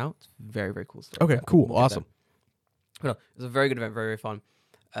he is now. It's a very, very cool story. Okay, cool. Awesome. But no, it was a very good event, very, very fun.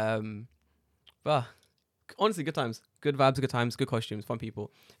 But honestly, good times. Good vibes, good times, good costumes, fun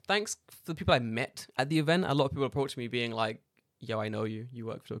people. Thanks for the people I met at the event. A lot of people approached me being like, yo, I know you. You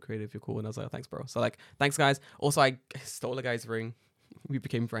work for Creative. You're cool. And I was like, oh, thanks, bro. So, like, thanks, guys. Also, I stole a guy's ring. We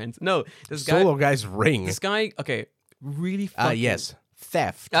became friends. No, this guy. Stole a guy's ring. This guy, okay, really fucking. Yes.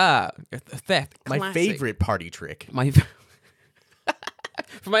 Theft. Theft. My Classic. favorite party trick.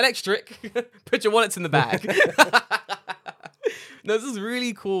 For my next trick, put your wallets in the bag. No, this is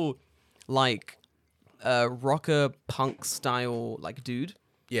really cool, like, rocker punk style, like, dude.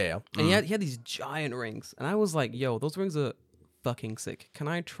 Yeah. And he had these giant rings, and I was like, yo, those rings are fucking sick. Can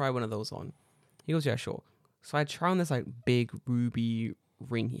I try one of those on? He goes, yeah, sure. So I try on this, like, big ruby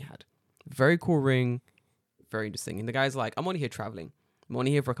ring he had. Very cool ring, very interesting. And the guy's like, I'm only here traveling. I'm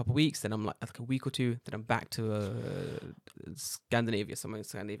only here for a couple of weeks, then I'm like a week or two, then I'm back to Scandinavia, somewhere in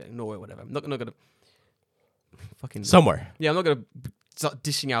Scandinavia, Norway, whatever. I'm not gonna fucking somewhere. Yeah, I'm not gonna start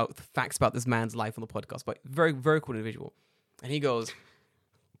dishing out facts about this man's life on the podcast, but very, very cool individual. And he goes,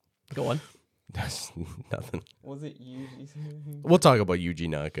 go on. That's nothing. Was it Yuji? We'll talk about Yuji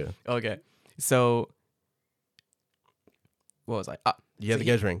Naka. Okay, so what was I? Yeah, so the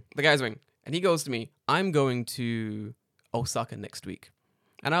guy's ring. The guy's ring, and he goes to me, I'm going to Osaka next week.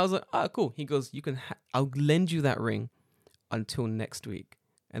 And I was like, oh, cool. He goes, you can, I'll lend you that ring until next week.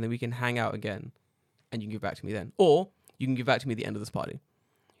 And then we can hang out again. And you can give it back to me then. Or you can give it back to me at the end of this party.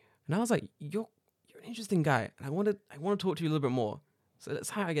 And I was like, you're an interesting guy. And I want to talk to you a little bit more. So let's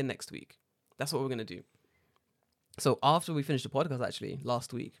hang out again next week. That's what we're going to do. So after we finished the podcast, actually,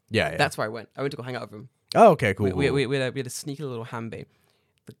 last week. Yeah. That's where I went. I went to go hang out with him. Oh, okay, cool. We had a sneaky little hambe.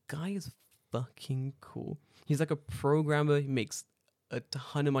 The guy is fucking cool. He's like a programmer. He makes a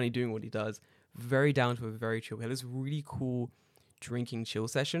ton of money doing what he does. Very down to earth, very chill. We had this really cool drinking chill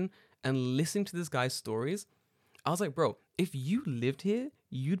session, and listening to this guy's stories, I was like, bro, if you lived here,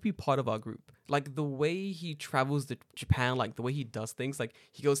 you'd be part of our group. Like the way he travels to Japan, like the way he does things. Like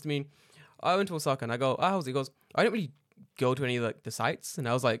he goes to me, I went to Osaka, and I go, how's it? He goes, I didn't really go to any of like the sites, and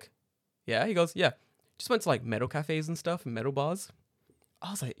I was like, yeah. He goes, yeah, just went to like metal cafes and stuff and metal bars.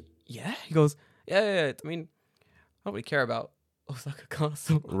 I was like, yeah. He goes, yeah. I mean, I don't really care about Osaka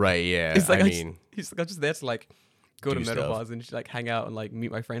Castle. Right, yeah. He's like, I'm just there to like go to metal stuff. bars and like hang out and like meet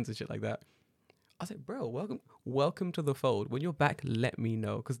my friends and shit like that. I was like, bro, welcome to the fold. When you're back, let me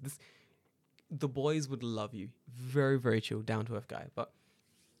know, because the boys would love you. Very, very chill, down to earth guy. But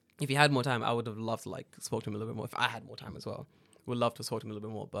if he had more time, I would have loved to like spoke to him a little bit more. If I had more time as well, would love to talk to him a little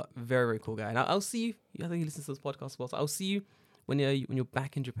bit more. But very, very cool guy. And I'll see you. I think he listens to this podcast as well. So I'll see you when you're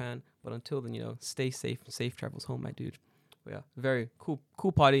back in Japan. But until then, stay safe. Safe travels home, my dude. But yeah, very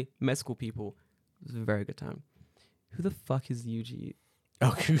cool party. Met cool people. It was a very good time. Who the fuck is Yuji?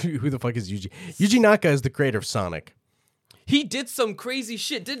 Oh, who the fuck is Yuji? Yuji Naka is the creator of Sonic. He did some crazy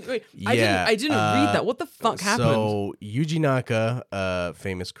shit, didn't we? Yeah, I didn't read that. What the fuck happened? So Yuji Naka,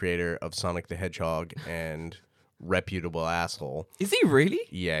 famous creator of Sonic the Hedgehog and reputable asshole. Is he really?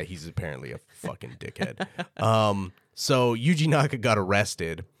 Yeah, he's apparently a fucking dickhead. So Yuji Naka got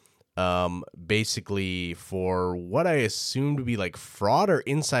arrested. Basically for what I assume to be like fraud or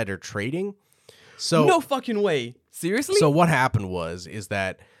insider trading. So no fucking way. Seriously? So what happened is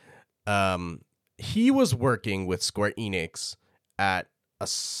that he was working with Square Enix at a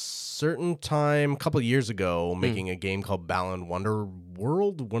certain time, a couple of years ago, making a game called Balan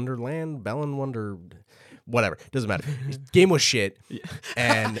Wonderland, Balan Wonder, whatever. Doesn't matter. Game was shit. Yeah.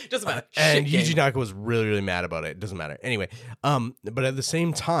 And doesn't matter. And Yuji Naka was really, really mad about it. Doesn't matter. Anyway, but at the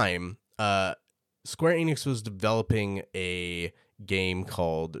same time, Square Enix was developing a game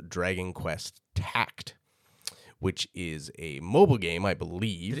called Dragon Quest Tact, which is a mobile game, I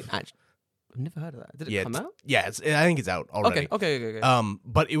believe. I've never heard of that. Did it come out? Yeah, I think it's out already. Okay.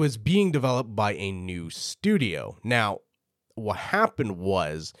 But it was being developed by a new studio. Now, what happened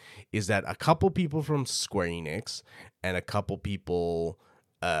is that a couple people from Square Enix and a couple people,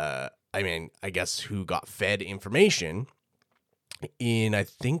 I guess, who got fed information in, I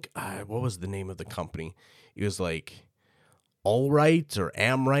think, what was the name of the company? It was like Allright or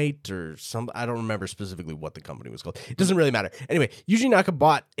Amright or some, I don't remember specifically what the company was called. It doesn't really matter. Anyway, Yuji Naka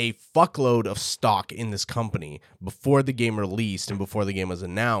bought a fuckload of stock in this company before the game released and before the game was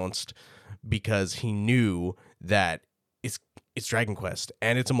announced, because he knew that it's Dragon Quest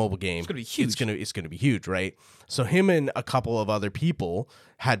and it's a mobile game. It's gonna be huge. It's gonna be huge, right? So him and a couple of other people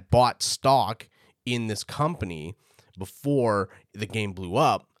had bought stock in this company before the game blew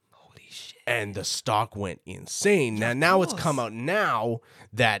up. shit. And the stock went insane. Now it's come out now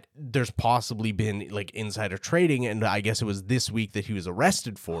that there's possibly been like insider trading, and I guess it was this week that he was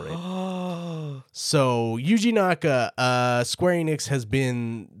arrested for it. So Yuji Naka, Square Enix has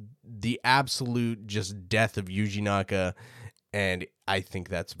been the absolute just death of Yuji Naka, and I think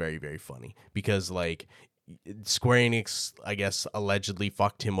that's very, very funny because like Square Enix, I guess, allegedly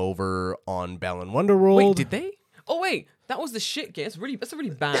fucked him over on Balan Wonderworld. Wait, did they? Oh wait, that was the shit game. That's a really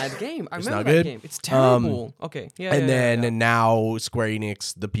bad game. I remember not that good. game. It's terrible. Okay, yeah. And then yeah. now Square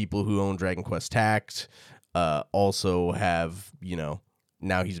Enix, the people who own Dragon Quest Tact, also have,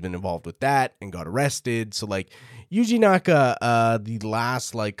 now he's been involved with that and got arrested. So like Yuji Naka, the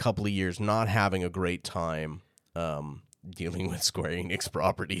last like couple of years not having a great time dealing with Square Enix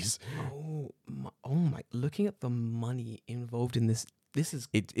properties. Oh my! Looking at the money involved in this is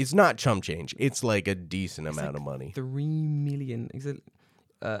it's not chump change. It's like a decent amount of money. 3 million.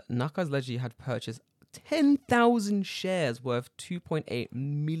 Naka's allegedly had purchased 10,000 shares worth 2.8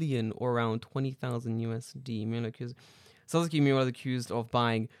 million or around 20,000 USD. Sasuke Miura was accused of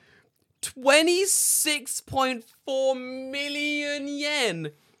buying 26.4 million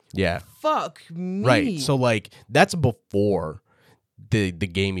yen. Yeah. Fuck me. Right. So like that's before the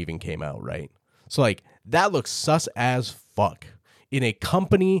game even came out, right? So like that looks sus as fuck in a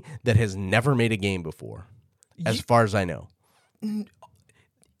company that has never made a game before, as far as I know. You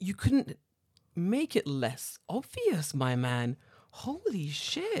couldn't make it less obvious, my man. Holy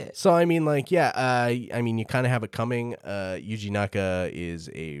shit. So I mean like you kind of have it coming. Yuji Naka is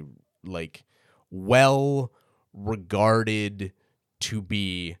a like well regarded to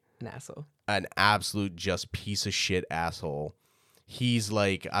be an asshole. An absolute just piece of shit asshole. He's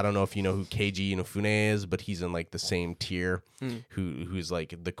like, I don't know if you know who Keiji Inafune is, but he's in like the same tier. Who's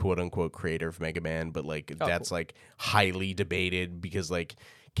like the quote unquote creator of Mega Man, but like that's cool. Like highly debated because like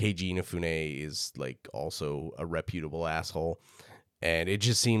Keiji Inafune is like also a reputable asshole. And it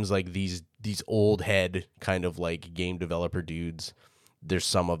just seems like these old head kind of like game developer dudes, there's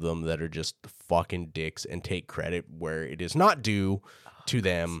some of them that are just fucking dicks and take credit where it is not due to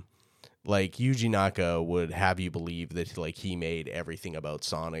them. Like Yuji Naka would have you believe that like he made everything about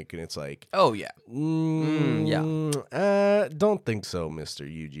Sonic, and it's like, oh yeah, don't think so, Mr.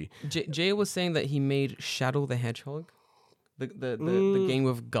 Yuji. Jay was saying that he made Shadow the Hedgehog, the game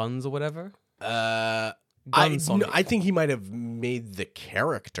with guns or whatever. I think he might have made the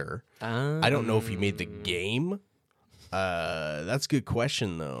character. I don't know if he made the game. That's a good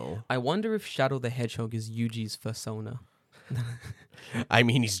question though. I wonder if Shadow the Hedgehog is Yuji's persona. I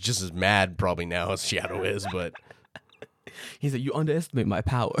mean, he's just as mad probably now as Shadow is, but he's like, you underestimate my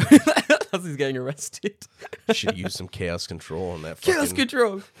power. As he's getting arrested. Should use some chaos control on that. Chaos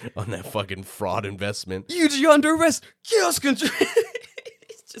control on that fucking fraud investment. Yuji under arrest. Chaos control.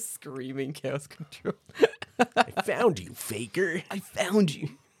 He's just screaming chaos control. I found you, faker. I found you.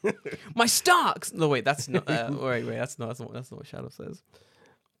 My stocks. No, wait, that's not. Wait, that's not what Shadow says.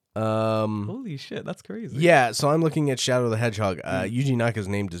 Holy shit, that's crazy. Yeah, so I'm looking at Shadow the Hedgehog. Yuji Naka's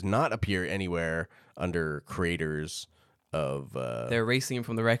name does not appear anywhere under creators of. They're erasing him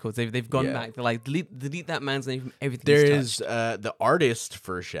from the records. They've gone back. They're like delete that man's name from everything. There is the artist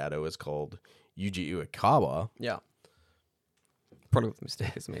for Shadow is called Yuji Uekawa. Yeah. Probably what the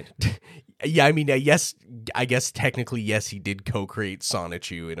mistake is made. Yeah, I mean, yes, I guess technically yes, he did co-create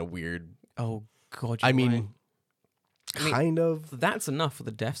Sonichu in a weird. Oh god. I mean, kind of. That's enough for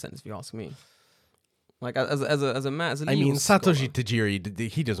the death sentence, if you ask me. Like as a man, as a I mean, Satoshi scholar.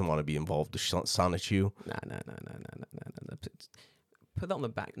 Tajiri, he doesn't want to be involved with Sonichu. Nah. Put that on the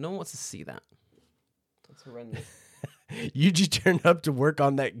back. No one wants to see that. That's horrendous. Yuji turned up to work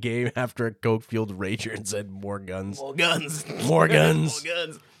on that game after a coke-fueled rager and said, "More guns, more guns, more guns, more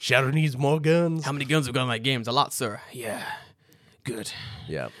guns. Shadow needs more guns." How many guns have we got in that game? It's a lot, sir. Yeah, good.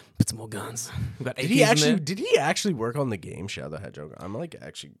 Yeah, put some more guns. We got Did he actually work on the game Shadow the Hedgehog? I'm like,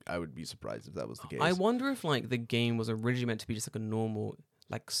 actually, I would be surprised if that was the case. I wonder if like the game was originally meant to be just like a normal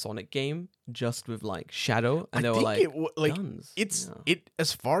like Sonic game, just with like Shadow, and they were like guns. It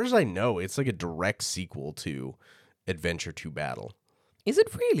as far as I know, it's like a direct sequel to Adventure 2 Battle. Is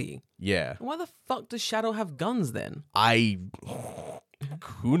it really? Yeah. Why the fuck does Shadow have guns then?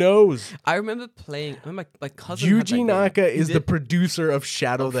 Who knows? I remember playing. My cousin. Yuji Naka is the producer of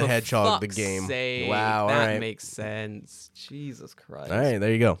Shadow the Hedgehog, the game. Wow, that makes sense. Jesus Christ! All right,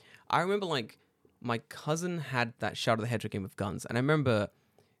 there you go. I remember like my cousin had that Shadow the Hedgehog game with guns, and I remember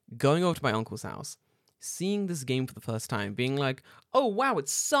going over to my uncle's house, seeing this game for the first time, being like, "Oh wow,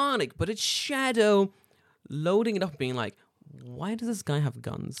 it's Sonic, but it's Shadow." Loading it up, being like, Why does this guy have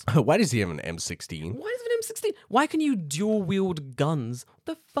guns? Why does he have an M16? Why does he have an M16? Why can you dual wield guns? What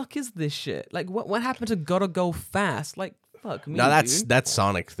the fuck is this shit? Like, what happened to gotta go fast? Like, fuck me. No, dude. that's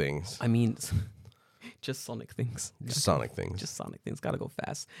Sonic things. I mean, just Sonic things. Just Sonic things. Just Sonic things. Gotta go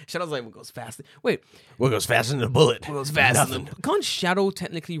fast. Shadow's like, what goes fast? Wait. What goes faster than a bullet? What goes faster than Can't Shadow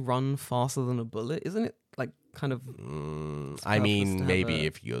technically run faster than a bullet? Isn't it, like, kind of... I mean, maybe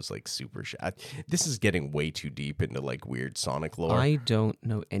if he goes, like, super... This is getting way too deep into, like, weird Sonic lore. I don't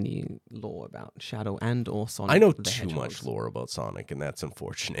know any lore about Shadow and or Sonic. I know too much lore about Sonic, and that's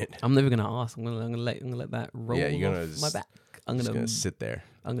unfortunate. I'm never gonna ask. I'm gonna let that roll off my back. I'm gonna sit there.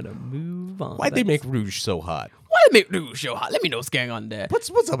 I'm gonna move on. Why'd they make Rouge so hot? Why they make Rouge so hot? Let me know what's going on there. What's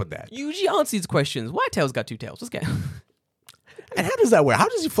up with that? Yuji answers these questions. Why Tails got two tails? Let's get. And how does that work? How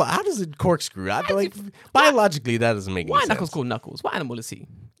does he fly? How does it corkscrew? Biologically, that doesn't make any sense. Why Knuckles called Knuckles? What animal is he?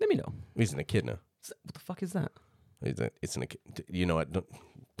 Let me know. He's an echidna. What the fuck is that? It's an echidna. You know what?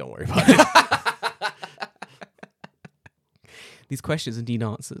 Don't worry about it. These questions and need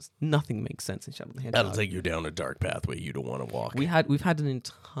answers. Nothing makes sense in Shadow the Hedgehog. That'll take you down a dark pathway you don't want to walk. We've had an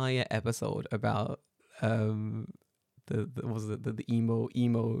entire episode about the emo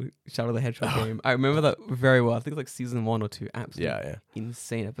Shadow the Hedgehog game. I remember that very well. I think it's like season 1 or 2. Absolutely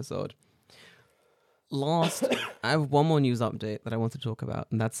insane episode. Last, I have one more news update that I want to talk about,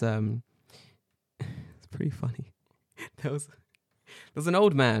 and that's it's pretty funny. There's an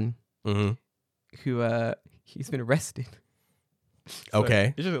old man who he's been arrested. So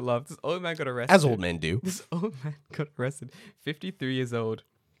okay. You should have loved. This old man got arrested. As old men do. This old man got arrested. 53 years old.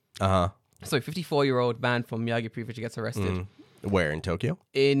 Uh-huh. So 54-year-old man from Miyagi Prefecture gets arrested. Where, in Tokyo?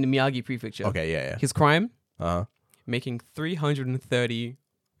 In Miyagi Prefecture. Okay, yeah. His crime? Uh-huh. Making 330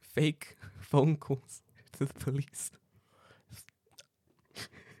 fake phone calls to the police.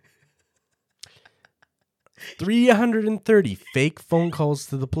 330 fake phone calls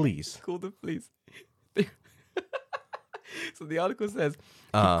to the police. Call the police. So the article says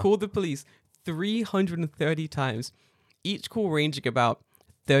he called the police 330 times, each call ranging about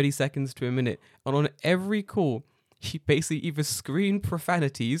 30 seconds to a minute. And on every call, he basically either screamed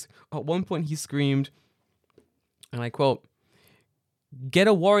profanities. At one point, he screamed, and I quote, "Get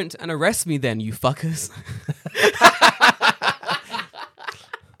a warrant and arrest me then, you fuckers."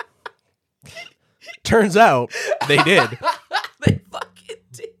 Turns out they did. They fucking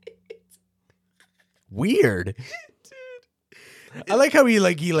did. Weird. I like how he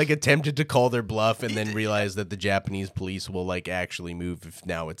attempted to call their bluff and then realized that the Japanese police will actually move if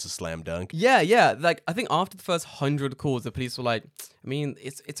now it's a slam dunk. Yeah. Like, I think after the first 100 calls, the police were like, I mean,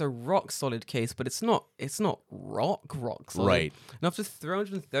 it's a rock solid case, but it's not rock solid. Right. And after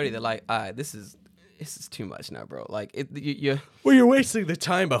 330, they're like, this is too much now, bro. Like, you're... Well, you're wasting the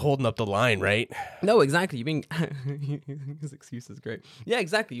time by holding up the line, right? No, exactly. You're being... His excuse is great. Yeah,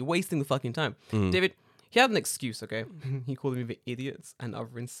 exactly. You're wasting the fucking time. David... He had an excuse, okay? He called them either idiots and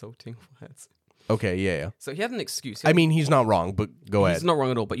other insulting words. Okay, yeah. So he had an excuse. I mean, he's not wrong, but go ahead. He's not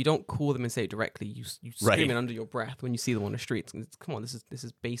wrong at all, but you don't call them and say it directly. You scream it under your breath when you see them on the streets. Come on, this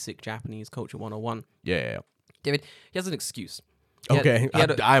is basic Japanese culture 101. Yeah. David, he has an excuse. I'm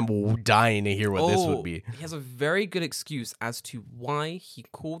dying to hear what this would be. He has a very good excuse as to why he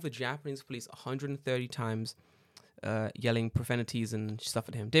called the Japanese police 130 times, yelling profanities and stuff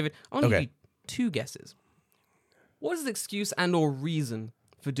at him. David, I want to give you 2 guesses. What is the excuse and or reason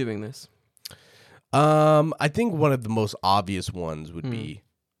for doing this? I think one of the most obvious ones would be,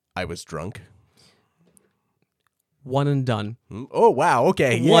 I was drunk. One and done. Oh, wow.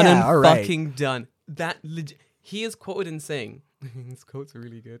 Okay. Yeah, One and all right. fucking done. That he is quoted in saying, his quotes are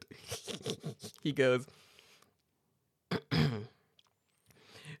really good. He goes,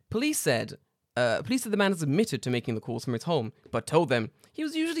 Police said the man has admitted to making the calls from his home, but told them he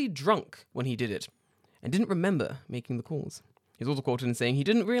was usually drunk when he did it and didn't remember making the calls. He's also quoted in saying he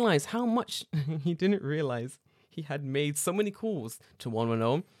didn't realize he had made so many calls to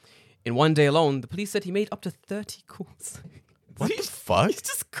 110. In one day alone, the police said he made up to 30 calls. What the fuck? He's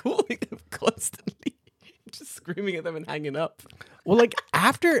just calling them constantly. Just screaming at them and hanging up. Well,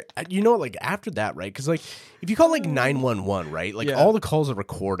 after that, right? Because, if you call, 911, right? All the calls are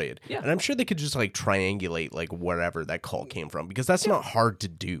recorded. Yeah. And I'm sure they could just, triangulate, wherever that call came from. Because that's not hard to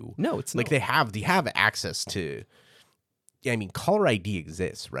do. No, it's not. They have access to... Yeah, I mean, caller ID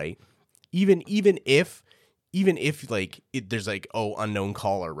exists, right? Even if there's unknown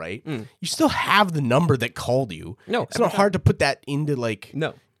caller, right? You still have the number that called you. No. It's not hard to put that into,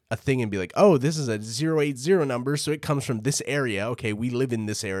 No. a thing and be like, oh, this is a 080 number, so it comes from this area. Okay, we live in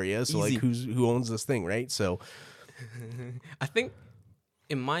this area, so Easy. who owns this thing, right? So I think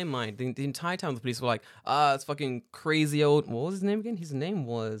in my mind, the entire time the police were like, it's fucking crazy old. What was his name again? His name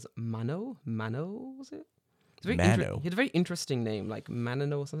was Mano. Mano was it? Mano. He had a very interesting name, like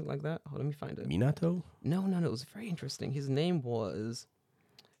Manano or something like that. Let me find it. Minato? No, it was very interesting. His name was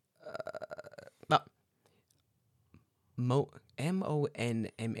Monma.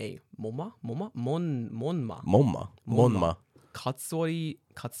 Monma. Katsuri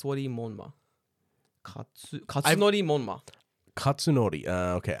Monma. Katsunori Monma. Katsunori.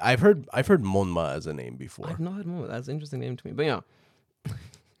 Okay, I've heard Monma as a name before. I've not heard Monma. That's an interesting name to me. But yeah,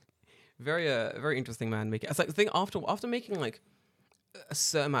 very interesting man. It's like the thing after making like a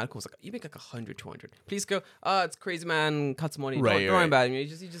certain amount of calls, like you make like 100, 200. Please go. It's crazy man Katsumori. Don't worry about him. You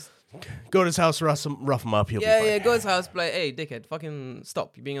just go to his house, rough him up. He'll be fine. Go to his house. Play. Hey, dickhead, fucking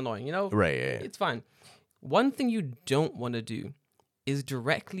stop. You're being annoying. You know. Right. Yeah. It's fine. One thing you don't want to do is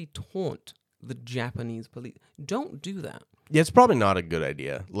directly taunt the Japanese police. Don't do that. Yeah, it's probably not a good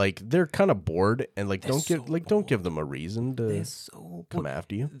idea. Like they're kind of bored, and like don't give them a reason to come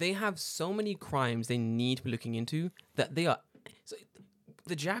after you. They have so many crimes they need to be looking into that they are. So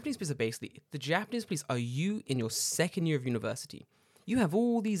the Japanese police are basically you in your second year of university. You have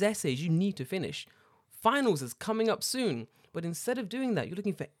all these essays you need to finish. Finals is coming up soon, but instead of doing that, you're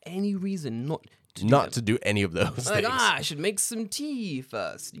looking for any reason not to do any of those like, things. I should make some tea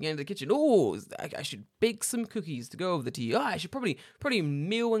first. You get into the kitchen. Oh, I should bake some cookies to go over the tea. I should probably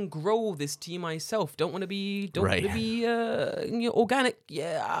mill and grow this tea myself. Don't want to be organic.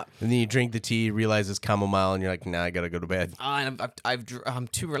 Yeah. And then you drink the tea, realize it's chamomile, and you're like, nah, I gotta go to bed. I'm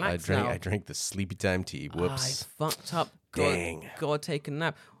too relaxed now. I drank the sleepy time tea. Whoops. I fucked up. Dang. Gotta take a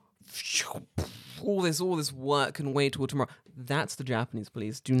nap. All this work can wait till tomorrow. That's the Japanese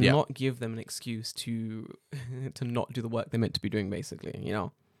police. Do not give them an excuse to not do the work they're meant to be doing, basically, you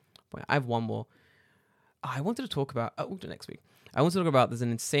know. But I have one more. I wanted to talk about we'll do next week. I want to talk about there's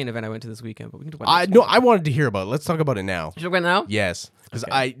an insane event I went to this weekend, but we can talk about it. I wanted to hear about it. Let's talk about it now. Should we talk about it now? Yes. Because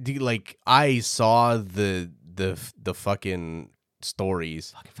I saw the fucking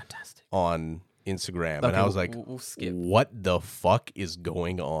stories fucking fantastic on Instagram, and I was like, we'll skip. What the fuck is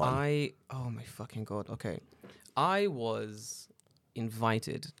going on? Oh my fucking god. Okay. I was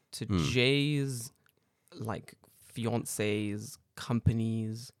invited to Jay's like fiance's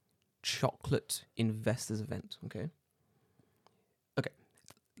company's chocolate investors event. Okay.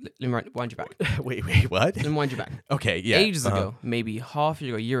 Let me wind you back. Wait, what? Let me wind you back. Okay, yeah. Ages ago, maybe half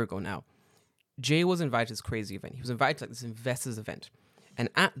a year ago now, Jay was invited to this crazy event. He was invited to like this investors event. And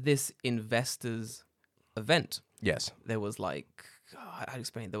at this investors event, yes, there was like, how to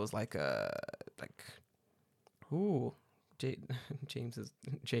explain it? There was like Jay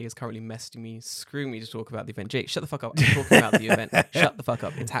is currently messaging me, screwing me to talk about the event. Jay, shut the fuck up. I'm talking about the event. Shut the fuck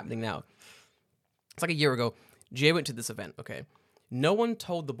up. It's happening now. It's like a year ago. Jay went to this event, okay? No one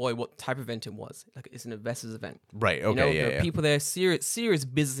told the boy what type of event it was. Like, it's an investors event. Right, okay, there are people there, serious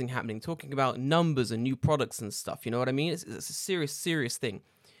businessing happening, talking about numbers and new products and stuff. You know what I mean? It's a serious thing.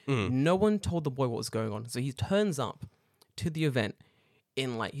 No one told the boy what was going on. So he turns up to the event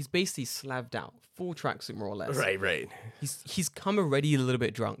in like, he's basically slaved out, full tracksuit more or less. Right. He's come already a little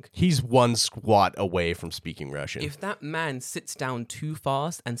bit drunk. He's one squat away from speaking Russian. If that man sits down too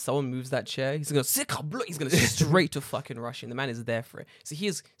fast and someone moves that chair, he's gonna straight to fucking Russian. The man is there for it. So he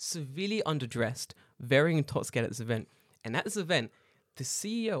is severely underdressed, very intoxicated at this event. And at this event, the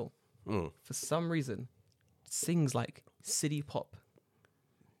CEO, for some reason, sings like city pop.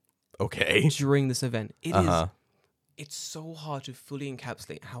 Okay. During this event. It's so hard to fully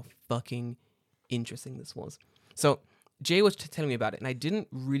encapsulate how fucking interesting this was. So Jay was telling me about it, and I didn't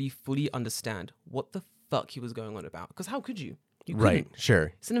really fully understand what the fuck he was going on about. Because how could you? Right,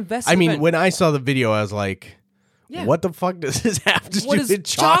 sure. It's an investment. I mean, when I saw the video, I was like, what the fuck does this have to do with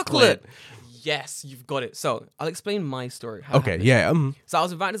chocolate? Yes, you've got it. So I'll explain my story. Okay, yeah. So I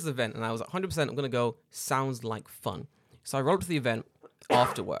was invited to this event, and I was 100%, I'm going to go, sounds like fun. So I rolled up to the event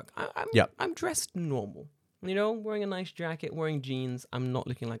after work. I'm dressed normal. You know, wearing a nice jacket, wearing jeans. I'm not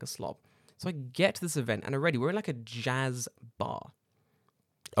looking like a slob. So I get to this event, and already we're in like a jazz bar.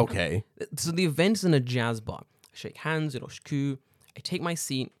 Okay. So the event's in a jazz bar. I shake hands, yoroshiku. I take my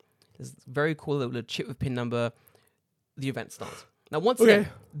seat. There's a very cool little chip with pin number. The event starts. Now, once again,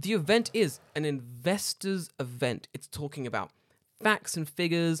 the event is an investors event. It's talking about facts and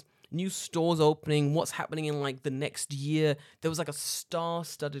figures, new stores opening, what's happening in like the next year. There was like a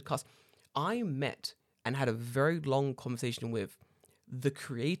star-studded cast. I met and had a very long conversation with the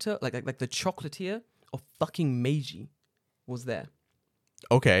creator, like the chocolatier of fucking Meiji was there.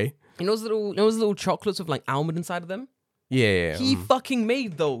 Okay. You know those little chocolates with like almond inside of them? Yeah. He fucking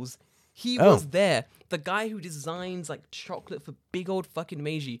made those. He was there. the guy who designs like chocolate for big old fucking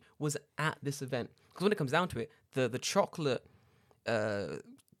Meiji was at this event. Because when it comes down to it, the chocolate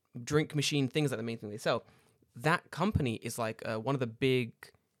drink machine things like the main thing they sell. That company is like one of the big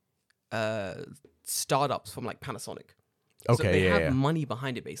startups from like Panasonic. Okay, so they have money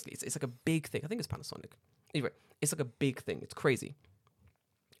behind it. Basically, it's like a big thing. I think it's Panasonic. Anyway, it's like a big thing. It's crazy.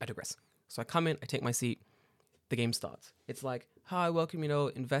 I digress. So I come in, I take my seat. The game starts. It's like, hi, welcome,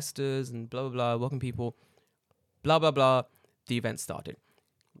 investors and blah, blah, blah, welcome people, blah, blah, blah. The event started.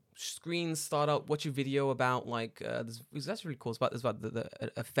 Screens start up, watch a video about, like, that's really cool. It's about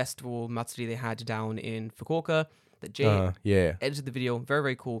a festival, Matsuri they had down in Fukuoka that Jay edited the video. Very,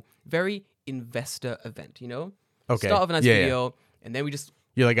 very cool. Very investor event, Okay. Start of a nice video, and then we just...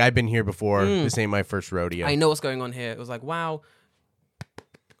 You're like, I've been here before. This ain't my first rodeo. I know what's going on here. It was like, wow.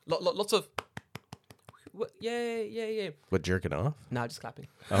 Lots of... Yeah. What, jerking off? Nah, just clapping.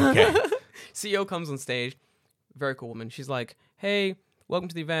 Okay. CEO comes on stage. Very cool woman. She's like, hey, welcome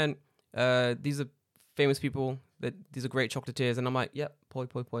to the event. These are famous people. These are great chocolatiers. And I'm like, yep, poi.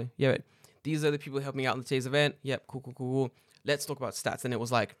 Yeah, these are the people helping out on today's event. Yep, cool. Let's talk about stats. And it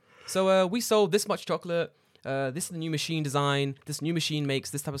was like, so we sold this much chocolate. This is the new machine design. This new machine makes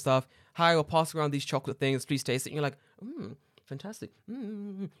this type of stuff. Hi, I'll pass around these chocolate things. Please taste it. And you're like, fantastic.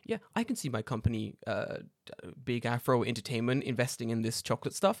 Yeah, I can see my company, Big Afro Entertainment, investing in this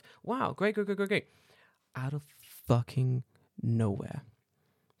chocolate stuff. Wow, great. Out of fucking nowhere,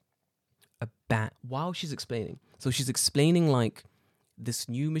 while she's explaining. So she's explaining like this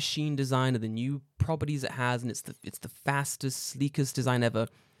new machine design and the new properties it has, and it's the fastest, sleekest design ever.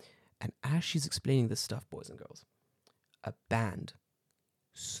 And as she's explaining this stuff, boys and girls, a band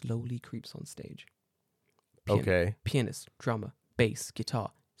slowly creeps on stage. Pianist, drummer, bass,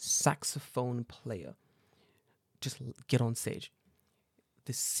 guitar, saxophone player. Just get on stage.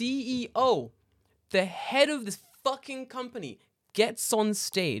 The CEO, the head of this fucking company, gets on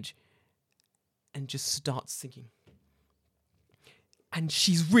stage and just starts singing. And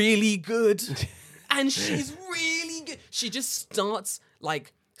she's really good. She just starts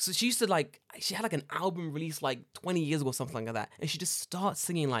like... So she used to she had like an album released like 20 years ago or something like that. And she just starts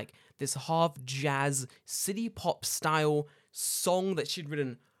singing like this half jazz, city pop style song that she'd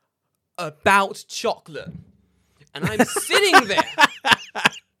written about chocolate. And I'm sitting there.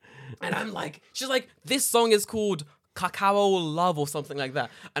 And I'm like, she's like, this song is called Cacao Love or something like that.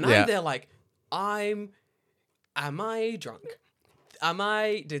 And I'm there like, am I drunk?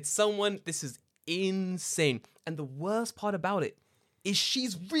 This is insane. And the worst part about it is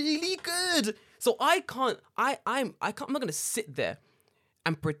she's really good. So I'm not gonna sit there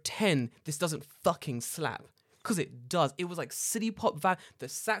and pretend this doesn't fucking slap. Cause it does. It was like city pop vibe. The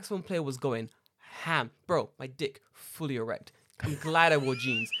saxophone player was going ham. Bro, my dick fully erect. I'm glad I wore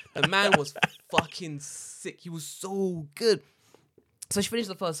jeans. The man was fucking sick. He was so good. So she finished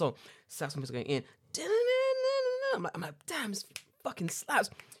the first song. Saxophone was going in. I'm like, damn, this fucking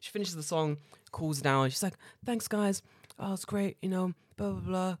slaps. She finishes the song, cools down. She's like, thanks, guys. Oh, it's great, blah, blah,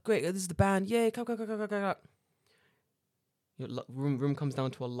 blah. Great, this is the band. Yay, come. Room comes down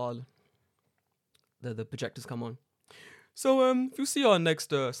to a lull. The projectors come on. So, if you see our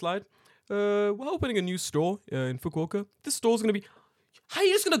next slide, we're opening a new store in Fukuoka. This store's going to be... How are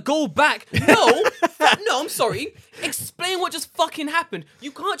you just going to go back? No, I'm sorry. Explain what just fucking happened.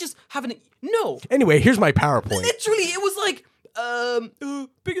 You can't just have an... No. Anyway, here's my PowerPoint. Literally, it was like,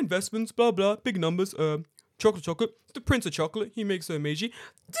 big investments, blah, blah, big numbers, chocolate. The Prince of Chocolate. He makes Meiji.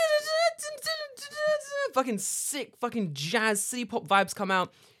 Fucking sick, fucking jazz, city pop vibes come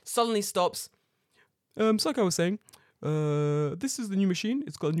out. Suddenly stops. So like I was saying, this is the new machine.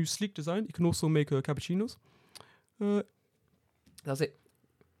 It's got a new sleek design. You can also make cappuccinos. That's it.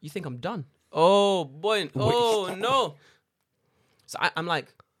 You think I'm done? Oh, boy. Oh, no. So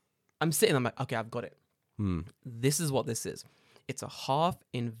I'm sitting, I'm like, okay, I've got it. This is what this is. It's a half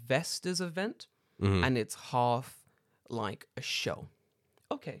investors event. And it's half like a show.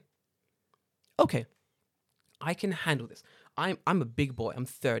 Okay. I can handle this. I'm a big boy. I'm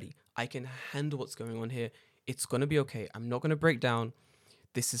 30. I can handle what's going on here. It's going to be okay. I'm not going to break down.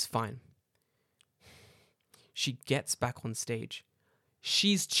 This is fine. She gets back on stage.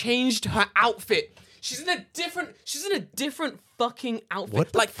 She's changed her outfit. She's in a different fucking outfit.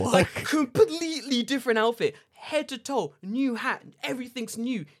 What the fuck? Like completely different outfit. Head to toe, new hat, everything's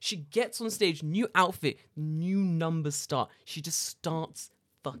new. She gets on stage, new outfit, new numbers start. She just starts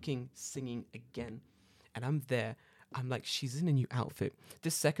fucking singing again. And I'm there. I'm like, she's in a new outfit.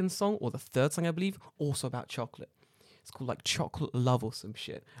 This second song, or the third song, I believe, also about chocolate. It's called like Chocolate Love or some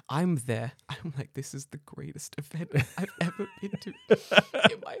shit. I'm there. I'm like, this is the greatest event I've ever been to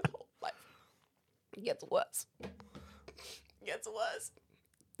in my whole life. gets worse. Gets worse.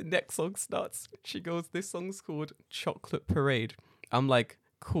 The next song starts. She goes, this song's called Chocolate Parade. I'm like,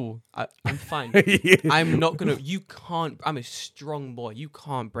 cool. I'm fine. I'm not gonna. You can't. I'm a strong boy. You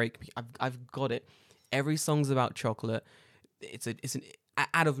can't break me. I've got it. Every song's about chocolate. It's an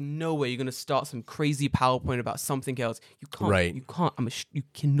out of nowhere. You're gonna start some crazy PowerPoint about something else. You can't. Right. You can't. You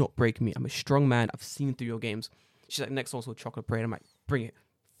cannot break me. I'm a strong man. I've seen through your games. She's like, next song's called Chocolate Parade. I'm like, bring it.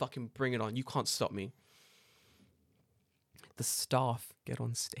 Fucking bring it on. You can't stop me. The staff get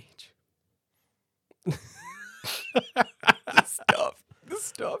on stage. The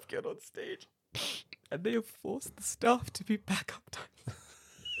staff get on stage. And they have forced the staff to be backup time.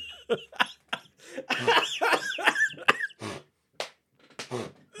 The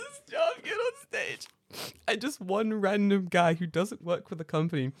staff get on stage. And just one random guy who doesn't work for the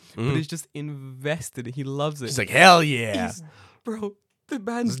company, but is just invested. He loves it. He's like, hell yeah. Bro, the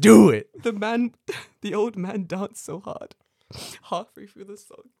man. Let's do it. The old man danced so hard. Halfway through the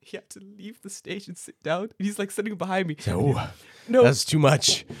song, he had to leave the stage and sit down. And he's like sitting behind me. No, that's too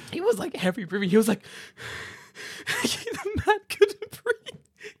much. He was like heavy breathing. He was like, the man couldn't breathe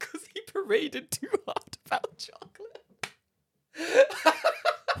because he paraded too hard about chocolate.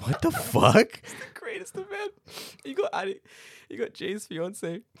 What the fuck? It's the greatest event. You got Jay's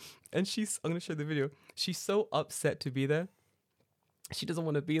fiance, and I'm gonna show the video. She's so upset to be there. She doesn't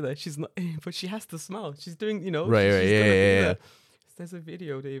want to be there. She's not, but she has to smile. She's doing, Right, yeah. There's a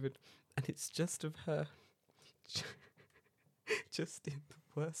video, David, and it's just of her, just in the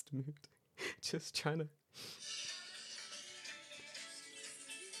worst mood, just trying to.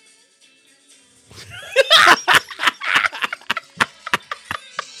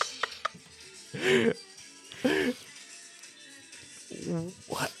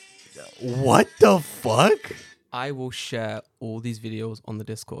 What the fuck? I will share all these videos on the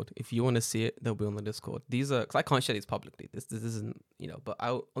Discord. If you want to see it, they'll be on the Discord. These are, because I can't share these publicly. This isn't, but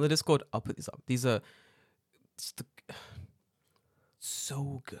on the Discord, I'll put these up. These are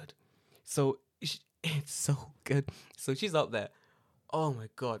so good. So it's so good. So she's up there. Oh my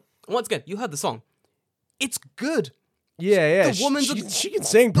God. Once again, you heard the song. It's good. Yeah. The woman's she can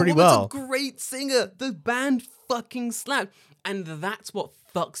sing pretty well. The woman's a great singer. The band fucking slapped. And that's what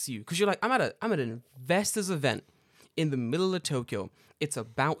fucks you. Because you're like, I'm at an investors event in the middle of Tokyo. It's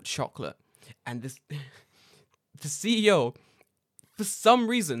about chocolate. And the CEO, for some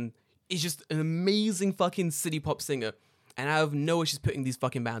reason, is just an amazing fucking city pop singer. And out of nowhere, she's putting these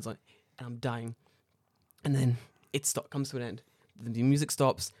fucking bands on. And I'm dying. And then it comes to an end. The music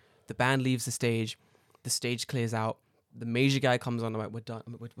stops. The band leaves the stage. The stage clears out. The major guy comes on. I'm like, we're done.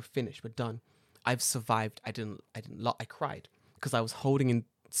 We're finished. We're done. I've survived. I cried because I was holding in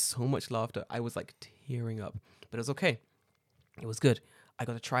so much laughter. I was like tearing up, but it was okay. It was good. I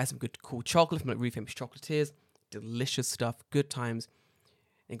got to try some good, cool chocolate from like really famous chocolatiers. Delicious stuff. Good times.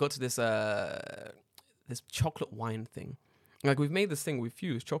 And got to this chocolate wine thing. Like, we've made this thing, we've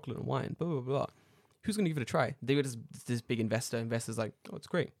fused chocolate and wine, blah, blah, blah. Who's going to give it a try? They were this big investor. Investor's like, oh, it's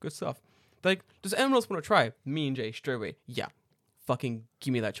great. Good stuff. They're like, does anyone else want to try? Me and Jay, straight away. Yeah. Fucking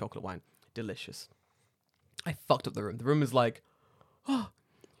give me that chocolate wine. Delicious. I fucked up the room. The room is like, oh.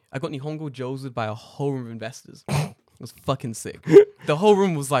 I got Nihongo Josu'd by a whole room of investors. It was fucking sick. The whole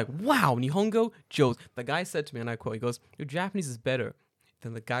room was like, wow, Nihongo Josu. The guy said to me, and I quote, he goes, your Japanese is better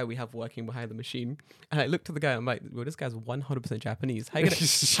than the guy we have working behind the machine. And I looked at the guy, and I'm like, well, this guy's 100% Japanese. How you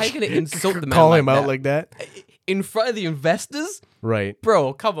gonna insult the man Call like him out like that? In front of the investors? Right.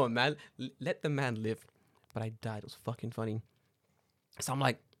 Bro, come on, man. Let the man live. But I died. It was fucking funny. So I'm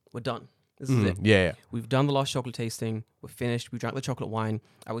like, we're done. This is it. Yeah. We've done the last chocolate tasting. We're finished. We drank the chocolate wine.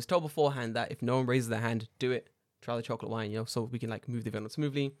 I was told beforehand that if no one raises their hand, do it. Try the chocolate wine, so we can like move the event on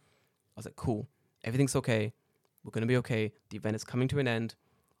smoothly. I was like, cool. Everything's okay. We're going to be okay. The event is coming to an end.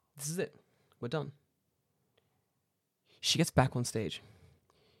 This is it. We're done. She gets back on stage.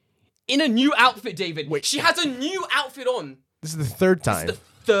 In a new outfit, David. Wait. She has a new outfit on. This is the third time. This is the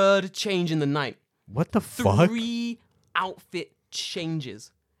third change in the night. What the fuck? 3 outfit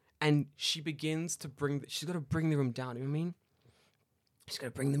changes. And she begins to she's got to bring the room down. You know what I mean? She's got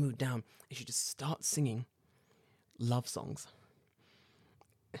to bring the mood down. And she just starts singing love songs.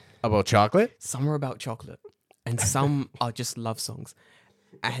 About chocolate? Some are about chocolate. And some are just love songs.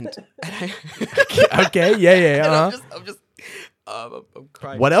 And I, okay, yeah. I'm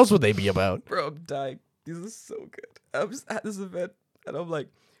crying. What else would they be about? Bro, I'm dying. This is so good. I'm just at this event, and I'm like,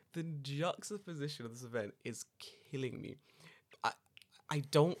 the juxtaposition of this event is killing me. I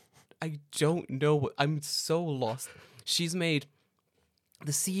don't know what, I'm so lost. The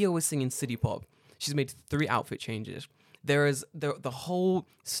CEO is singing City Pop. She's made 3 outfit changes. There is the whole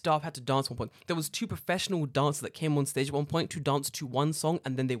staff had to dance at one point. There was 2 professional dancers that came on stage at one point to dance to one song,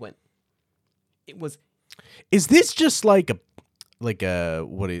 and then they went. It was. Is this just like a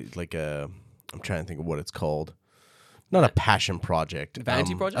I'm trying to think of what it's called. Not a passion project.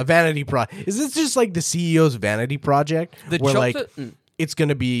 Vanity project? A vanity project. Is this just like the CEO's vanity project? Where chocolate? It's going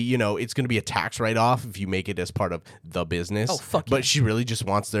to be, it's going to be a tax write-off if you make it as part of the business. Oh, fuck But yeah. she really just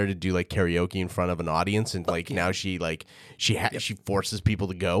wants there to do like karaoke in front of an audience, and now she she forces people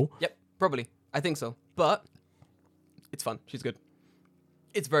to go. Yep, probably. I think so. But it's fun. She's good.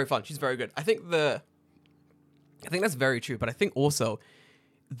 It's very fun. She's very good. I think that's very true, but I think also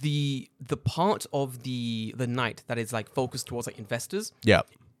the part of the night that is like focused towards like investors. Yeah.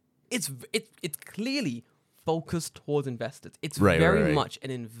 It's clearly focused towards investors. It's Right. very much an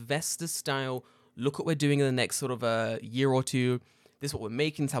investor style. Look what we're doing in the next sort of a year or two. This is what we're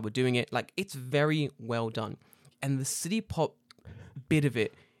making. This is how we're doing it. Like, it's very well done. And the city pop bit of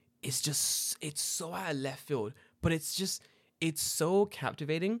it is just, it's so out of left field, but it's so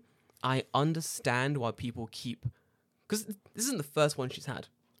captivating. I understand why people keep, because this isn't the first one she's had.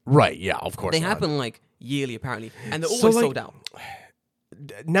 Right. Yeah. Of course. They not. happen like yearly apparently, and they're always sold out.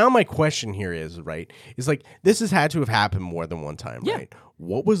 Now my question here is like this has had to have happened more than one time, Yeah. right?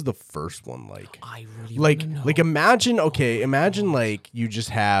 What was the first one like? I really want to know. Like imagine like you just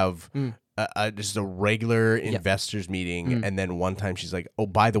have just a regular investors meeting, and then one time she's like, "Oh,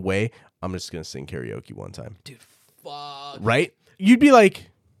 by the way, I'm just gonna sing karaoke one time." Dude, fuck. Right? You'd be like,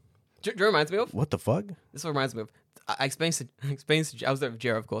 Do you know what it reminds me of? "What the fuck?" This is what it reminds me of. I explained to Jay, I was there with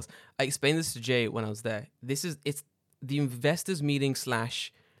Jared, of course. I explained this to Jay when I was there. It's the investors meeting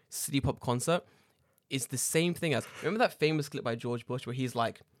 / city pop concert is the same thing as, remember that famous clip by George Bush where he's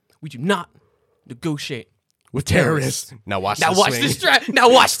like, "We do not negotiate with terrorists." Now watch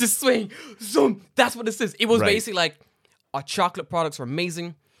this swing. Zoom. That's what this is. It was basically like, our chocolate products are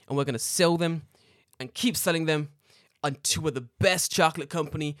amazing and we're going to sell them and keep selling them until we're the best chocolate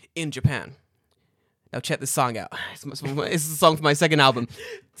company in Japan. Now check this song out. It's a song for my second album.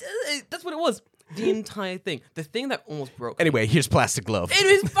 That's what it was. The entire thing. The thing that almost broke. Anyway, here's Plastic Love. It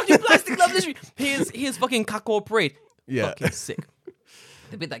is fucking Plastic Love. Literally. Here's fucking Kakao Parade. Yeah. Fucking sick.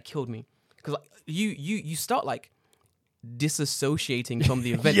 The bit that killed me. Because like, you start like disassociating from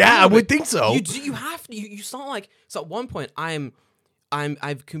the event. Yeah, I would think so. You have to. You start like, so at one point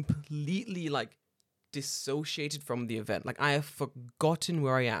I've completely like dissociated from the event. Like, I have forgotten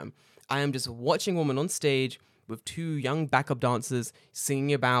where I am. I am just watching a woman on stage with 2 young backup dancers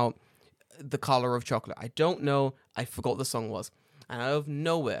singing about the color of chocolate. I don't know. I forgot what the song was. And out of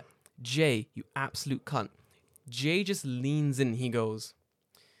nowhere, Jay, you absolute cunt. Jay just leans in. He goes,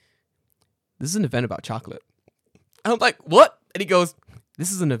 "This is an event about chocolate." And I'm like, "What?" And he goes,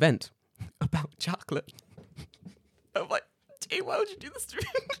 "This is an event about chocolate." I'm like, "Jay, why would you do this to me?"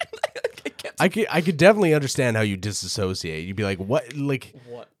 I could definitely understand how you disassociate. You'd be like, "What? Like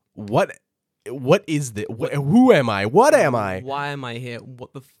what is this? Who am I? What am I? Why am I here?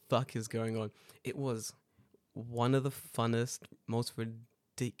 What the fuck is going on?" It was one of the funnest, most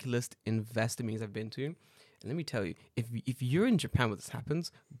ridiculous investor meetings I've been to. And let me tell you, if you're in Japan when this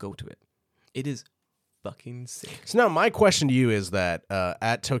happens, go to it. It is fucking sick. So now my question to you is that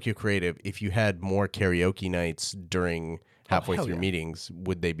at Tokyo Creative, if you had more karaoke nights during halfway through meetings,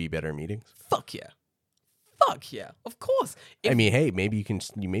 would they be better meetings? Fuck yeah. Fuck yeah, of course. I mean, hey, maybe you can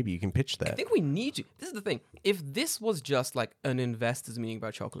pitch that. I think we need you. This is the thing. If this was just like an investors meeting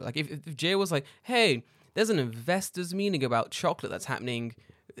about chocolate, like if Jay was like, "Hey, there's an investors meeting about chocolate that's happening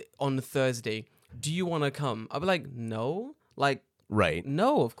on Thursday. Do you want to come?" I'd be like, "No." Like, right.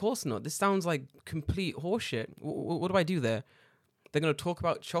 No, of course not. This sounds like complete horseshit. What do I do there? They're going to talk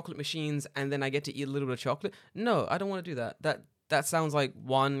about chocolate machines and then I get to eat a little bit of chocolate? No, I don't want to do that. That sounds like,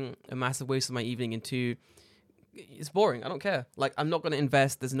 1, a massive waste of my evening, and 2, it's boring. I don't care. Like, I'm not going to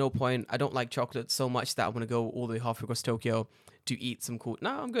invest. There's no point. I don't like chocolate so much that I'm going to go all the way halfway across Tokyo to eat some cool. No,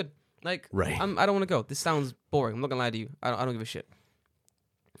 I'm good. Like, right. I don't want to go. This sounds boring. I'm not going to lie to you. I don't give a shit.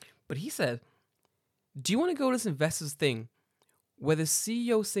 But he said, "Do you want to go to this investors thing where the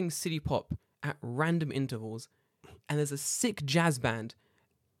CEO sings city pop at random intervals and there's a sick jazz band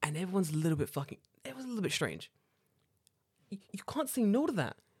and everyone's a little bit strange? You can't say no to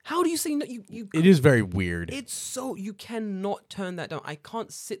that. How do you say no? It is very weird. It's so, you cannot turn that down. I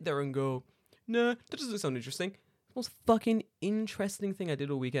can't sit there and go, "Nah, that doesn't sound interesting." The most fucking interesting thing I did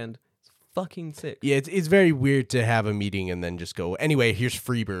all weekend. It's fucking sick. Yeah, it's very weird to have a meeting and then just go, "Anyway, here's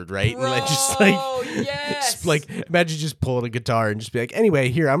Freebird," right? Bro, and just like, yes. like, imagine just pulling a guitar and just be like, "Anyway,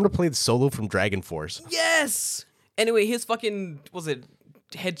 here, I'm gonna play the solo from Dragon Force." Yes. Anyway, here's fucking, was it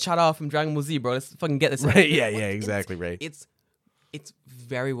head Chara from Dragon Ball Z, bro. Let's fucking get this. Right? Yeah, exactly right. It's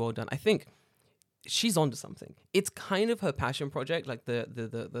very well done. I think she's onto something. It's kind of her passion project, like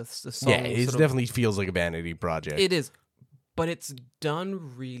the song. Yeah, it definitely feels like a vanity project. It is, but it's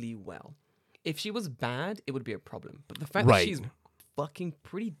done really well. If she was bad, it would be a problem. But the fact that she's fucking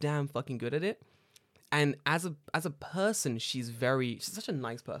pretty damn fucking good at it, and as a person, she's such a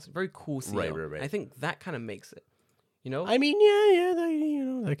nice person, very cool CEO. Right. I think that kind of makes it. You know, I mean, yeah,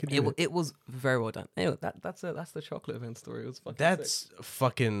 that could do it was very well done. Anyway, that's the chocolate event story. It was fucking sick.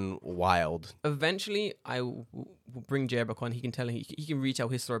 Fucking wild. Eventually, I will bring Jay back on. He can tell he can retell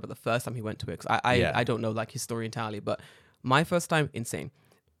his story about the first time he went to it, because I don't know like his story entirely. But my first time, insane.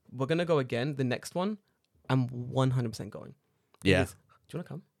 We're gonna go again. The next one, I'm 100% going. Yeah. Do you wanna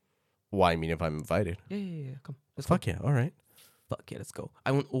come? Why? I mean, if I'm invited. Yeah. Come. Fuck yeah. All right. Fuck yeah, let's go.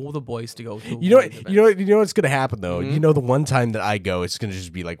 I want all the boys to go. You know what's gonna happen though. Mm-hmm. You know, the one time that I go, it's gonna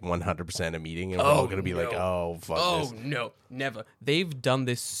just be like 100% a meeting, and we're all gonna be like, "Oh fuck this." Oh no, never. They've done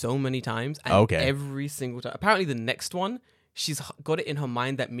this so many times, and every single time. Apparently, the next one, she's got it in her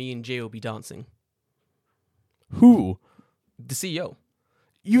mind that me and Jay will be dancing. Who? The CEO.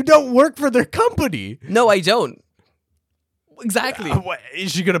 You don't work for their company. No, I don't. Exactly. What,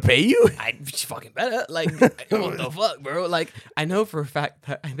 is she gonna pay you? She fucking better. Like, what the fuck, bro? Like, I know for a fact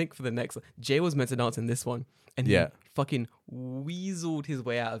that I think for the next, Jay was meant to dance in this one, and he fucking weaseled his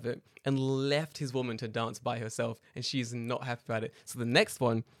way out of it and left his woman to dance by herself, and she's not happy about it. So the next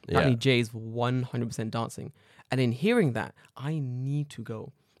one, apparently Jay's 100% dancing, and in hearing that, I need to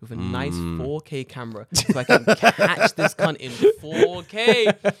go with a nice 4K camera so I can catch this cunt in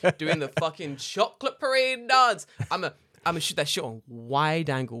 4K doing the fucking chocolate parade dance. I'm gonna shoot that shit on wide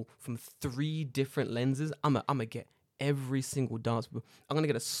angle from 3 different lenses. I'm gonna get every single dance. I'm gonna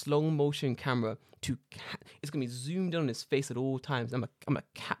get a slow motion camera it's gonna be zoomed in on his face at all times. I'm gonna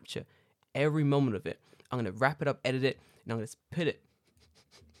capture every moment of it. I'm gonna wrap it up, edit it, and I'm gonna put it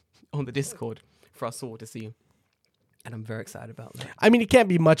on the Discord for us all to see. And I'm very excited about that. I mean, it can't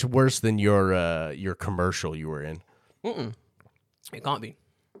be much worse than your commercial you were in. It can't be.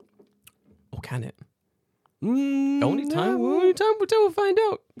 Or can it? Only time we'll find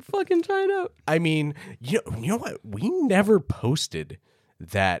out. Fucking try it out. I mean, you know what? We never posted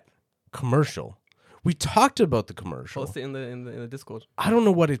that commercial. We talked about the commercial. Post it in the Discord. I don't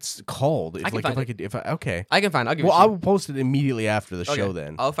know what it's called. I can find it. Okay. I can find it. I will post it immediately after the show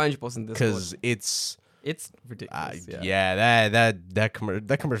then. I'll find you posting the Discord. Because it's ridiculous. That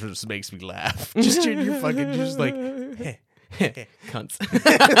commercial just makes me laugh. Just you're fucking just like cunts.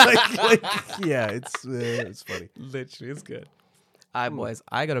 It's funny. Literally, it's good. All right, boys,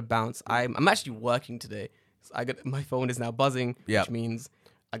 I gotta bounce. I'm actually working today. So my phone is now buzzing, which means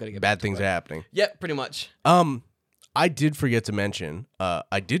I gotta get bad things are happening. Yep, pretty much. I did forget to mention.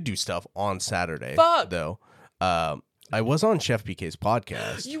 I did do stuff on Saturday. Though. I was on Chef PK's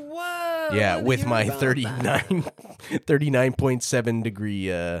podcast. You were. Yeah, with my 39.7 degree.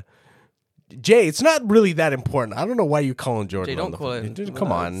 Jay, it's not really that important. I don't know why you calling Jordan. Jay, don't call it.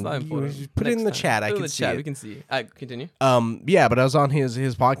 Come on, put it in the chat. I can see it. We can see. Continue. Yeah, but I was on his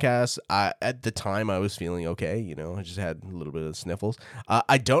podcast. At the time, I was feeling okay. You know, I just had a little bit of sniffles.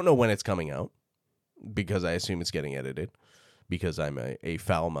 I don't know when it's coming out because I assume it's getting edited because I'm a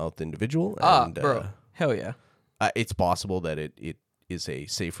foul-mouthed individual. And, bro, hell yeah. It's possible that it is a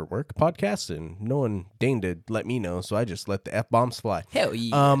safe for work podcast, and no one deigned to let me know, so I just let the F-bombs fly. Hell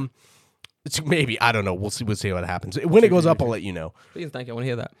yeah. It's maybe, I don't know. We'll see what happens. When it goes up, I'll let you know. Please, thank you. I want to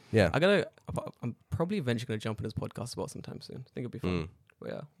hear that. Yeah. I'm probably eventually going to jump on this podcast about sometime soon. I think it'll be fun. But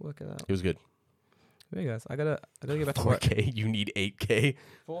yeah, work it out. It was good. Hey guys, I gotta get back to work. 4K? You need 8K?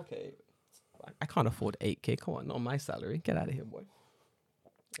 4K? I can't afford 8K. Come on, not on my salary. Get out of here, boy.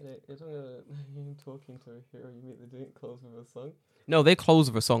 You're talking to a hero. You mean they didn't close with a song? No, they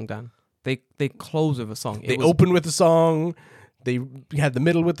close with a song, Dan. They close with a song. They open with a song. They had the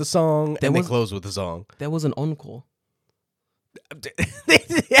middle with the song, and they close with the song. There was an encore. They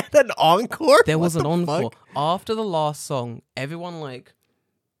had an encore? There was an encore. After the last song, everyone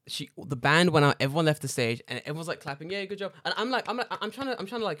the band went out, everyone left the stage, and everyone's like clapping, yeah, good job. And I'm trying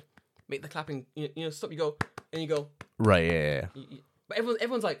to like make the clapping, stop, you go, and you go. Right, yeah. But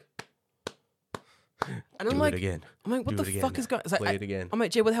everyone's like, and I'm Do like, it again. I'm like, what the fuck is going? Play it again. I'm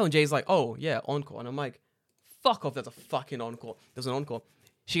like, Jay, what the hell? And Jay's like, oh yeah, encore. And I'm like, fuck off, there's a fucking encore. There's an encore.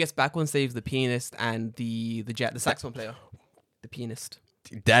 She gets back on stage, the pianist and the saxophone player. The pianist.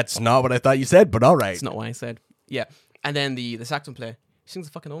 That's not what I thought you said, but all right. It's not what I said. Yeah. And then the saxophone player, she sings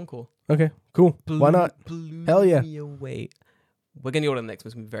a fucking encore. Okay, cool. Why not? Hell yeah. Wait. We're going to go to the next one.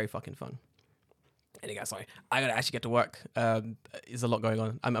 It's going to be very fucking fun. Anyway, guys, sorry. I gotta actually get to work. There's a lot going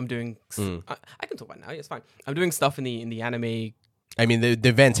on. I'm doing. I can talk about it now. Yeah, it's fine. I'm doing stuff in the anime. I mean, the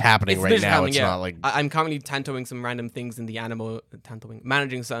event's happening right now. Happening, it's not like I'm currently tantoing some random things in the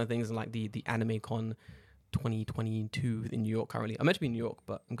managing certain things in like the Anime Con 2022 in New York currently. I'm meant to be in New York,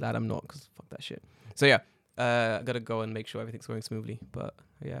 but I'm glad I'm not because fuck that shit. So yeah, I gotta go and make sure everything's going smoothly. But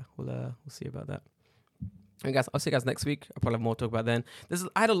yeah, we'll see about that. And guys, I'll see you guys next week. I'll probably have more to talk about then.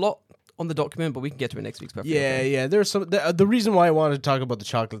 I had a lot on the document, but we can get to it next week. Yeah. There's some. The reason why I wanted to talk about the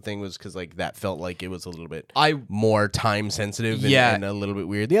chocolate thing was because like that felt like it was a little bit more time sensitive and a little bit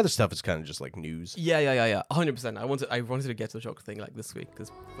weird. The other stuff is kind of just like news. Yeah. 100%. I wanted to get to the chocolate thing like this week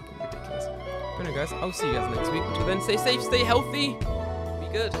because fucking ridiculous. But anyway, guys, I'll see you guys next week. Until then, stay safe, stay healthy, be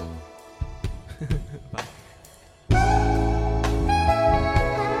good.